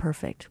very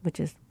imperfect, which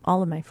is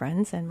all of my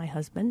friends and my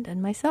husband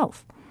and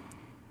myself.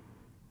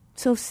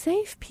 So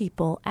safe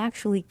people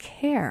actually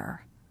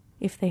care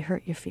if they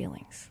hurt your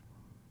feelings.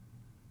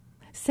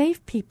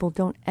 Safe people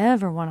don't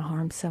ever want to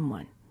harm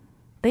someone.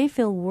 They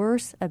feel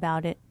worse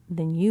about it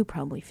than you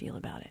probably feel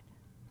about it.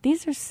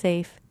 These are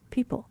safe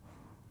people.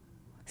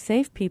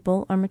 Safe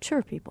people are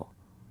mature people.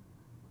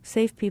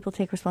 Safe people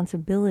take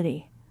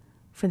responsibility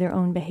for their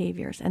own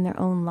behaviors and their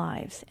own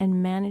lives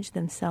and manage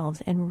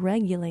themselves and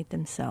regulate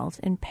themselves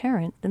and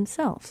parent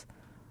themselves.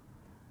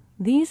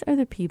 These are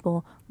the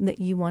people that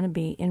you want to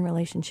be in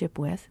relationship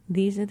with.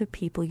 These are the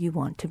people you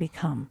want to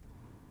become.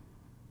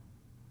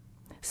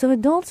 So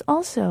adults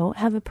also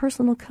have a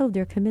personal code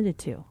they're committed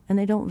to, and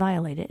they don't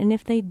violate it. And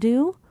if they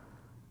do,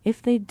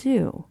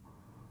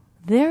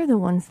 they're the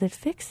ones that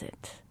fix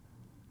it.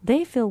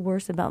 They feel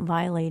worse about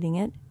violating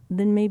it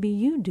than maybe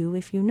you do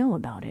if you know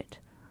about it.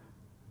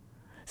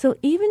 So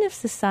even if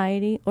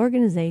society,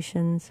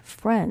 organizations,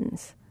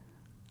 friends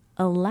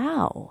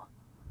allow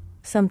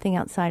something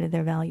outside of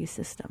their value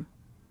system,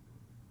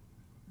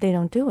 they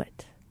don't do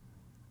it.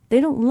 They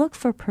don't look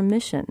for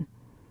permission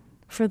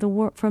from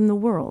the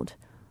world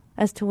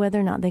as to whether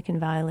or not they can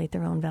violate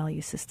their own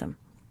value system.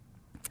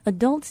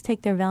 Adults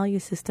take their value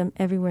system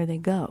everywhere they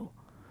go.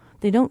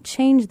 They don't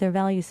change their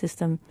value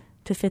system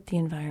to fit the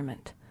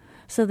environment.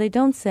 So they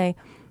don't say,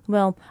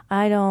 well,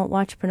 I don't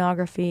watch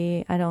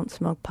pornography, I don't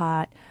smoke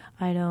pot,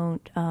 I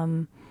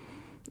don't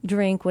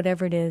drink,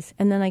 whatever it is,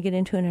 and then I get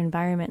into an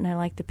environment and I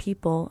like the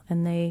people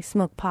and they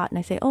smoke pot and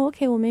I say, oh,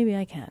 okay, well, maybe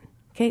I can.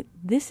 Okay,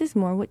 this is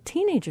more what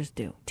teenagers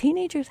do.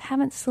 Teenagers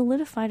haven't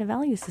solidified a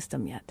value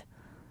system yet.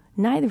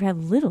 Neither have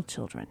little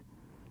children.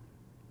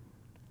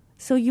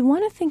 So you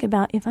want to think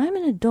about, if I'm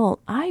an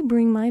adult, I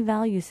bring my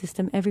value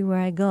system everywhere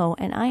I go,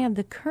 and I have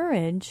the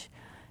courage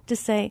to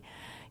say,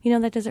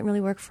 that doesn't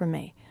really work for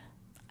me.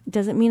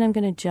 Doesn't mean I'm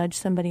going to judge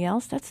somebody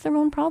else. That's their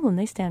own problem.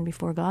 They stand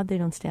before God. They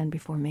don't stand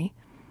before me.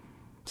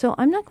 So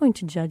I'm not going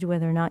to judge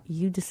whether or not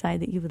you decide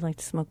that you would like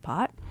to smoke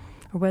pot,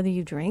 or whether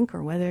you drink,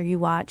 or whether you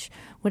watch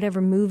whatever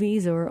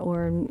movies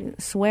or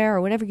swear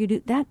or whatever you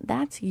do.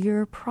 That's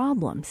your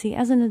problem. See,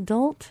 as an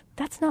adult,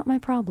 that's not my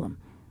problem.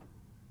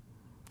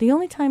 The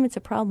only time it's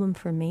a problem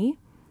for me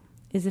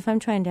is if I'm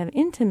trying to have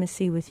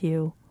intimacy with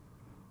you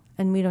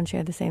and we don't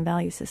share the same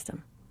value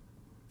system.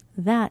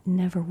 That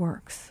never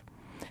works.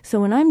 So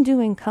when I'm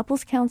doing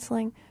couples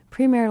counseling,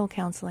 premarital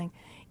counseling,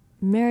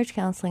 marriage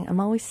counseling, I'm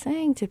always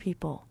saying to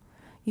people,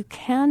 you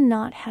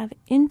cannot have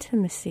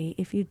intimacy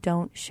if you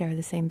don't share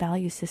the same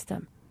value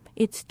system.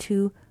 It's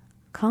too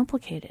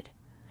complicated.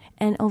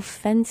 And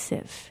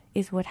offensive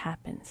is what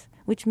happens,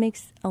 which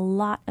makes a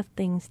lot of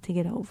things to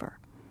get over.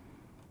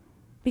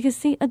 Because,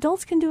 see,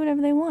 adults can do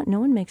whatever they want. No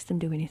one makes them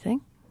do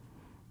anything.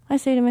 I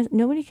say to myself,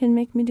 nobody can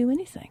make me do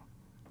anything.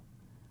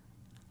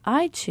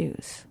 I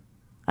choose.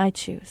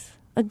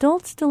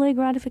 Adults delay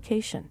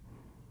gratification,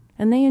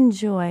 and they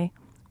enjoy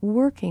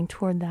working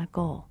toward that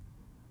goal.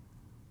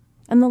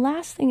 And the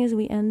last thing as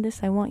we end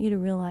this, I want you to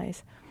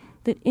realize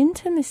that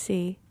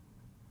intimacy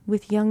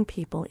with young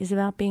people is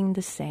about being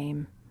the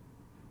same.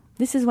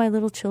 This is why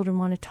little children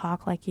want to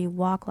talk like you,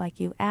 walk like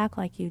you, act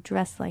like you,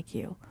 dress like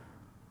you.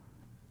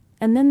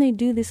 And then they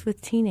do this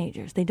with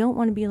teenagers. They don't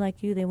want to be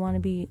like you. They want to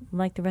be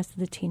like the rest of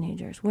the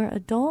teenagers. Where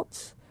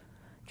adults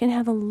can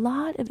have a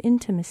lot of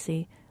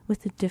intimacy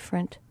with a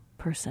different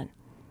person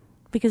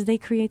because they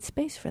create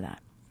space for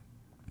that.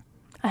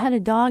 I had a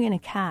dog and a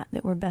cat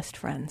that were best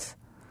friends.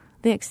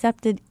 They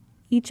accepted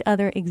each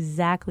other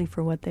exactly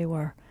for what they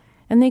were.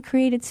 And they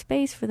created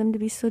space for them to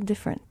be so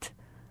different.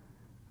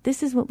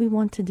 This is what we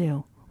want to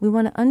do. We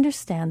want to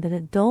understand that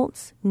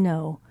adults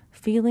know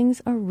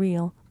feelings are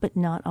real but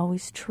not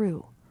always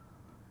true.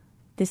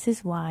 This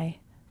is why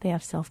they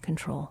have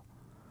self-control.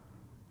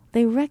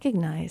 They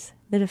recognize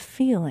that a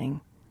feeling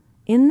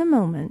in the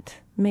moment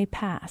may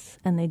pass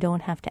and they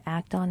don't have to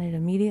act on it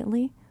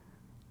immediately.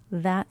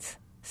 That's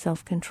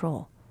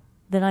self-control.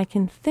 That I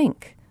can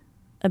think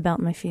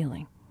about my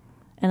feeling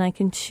and I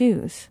can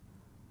choose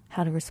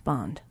how to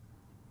respond.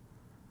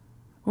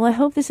 Well, I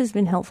hope this has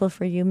been helpful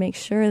for you. Make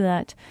sure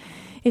that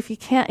if you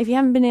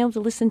haven't been able to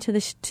listen to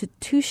to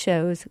two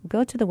shows,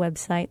 go to the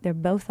website. They're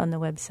both on the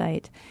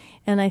website.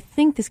 And I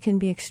think this can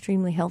be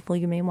extremely helpful.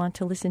 You may want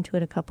to listen to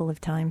it a couple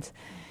of times.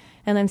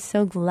 And I'm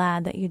so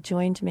glad that you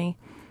joined me.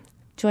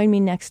 Join me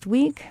next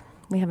week.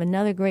 We have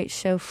another great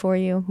show for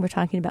you. We're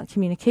talking about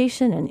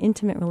communication and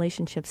intimate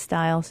relationship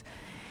styles.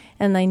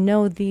 And I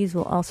know these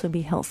will also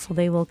be helpful.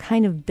 They will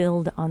kind of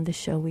build on the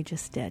show we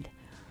just did.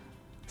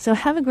 So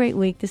have a great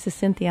week. This is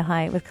Cynthia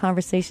Hiett with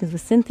Conversations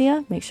with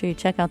Cynthia. Make sure you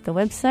check out the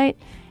website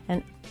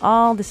and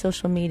all the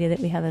social media that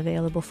we have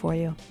available for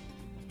you.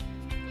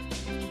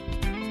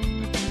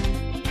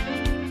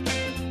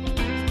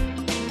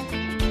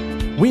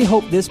 We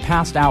hope this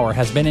past hour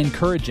has been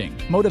encouraging,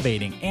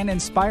 motivating, and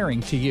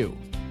inspiring to you.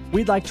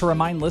 We'd like to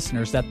remind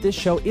listeners that this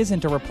show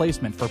isn't a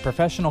replacement for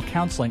professional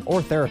counseling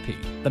or therapy.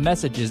 The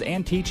messages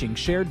and teachings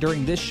shared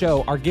during this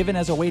show are given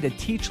as a way to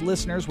teach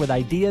listeners with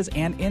ideas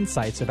and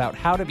insights about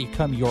how to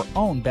become your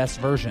own best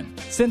version.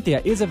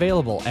 Cynthia is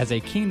available as a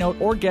keynote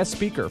or guest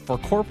speaker for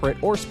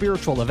corporate or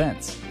spiritual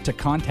events. To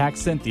contact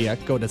Cynthia,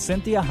 go to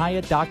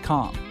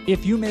CynthiaHiett.com.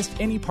 If you missed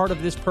any part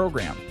of this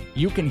program,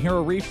 you can hear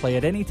a replay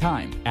at any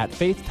time at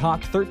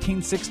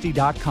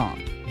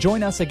faithtalk1360.com.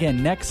 Join us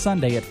again next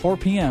Sunday at 4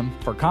 p.m.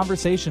 for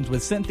Conversations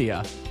with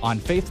Cynthia on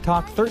Faith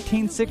Talk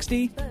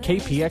 1360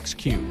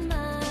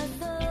 KPXQ.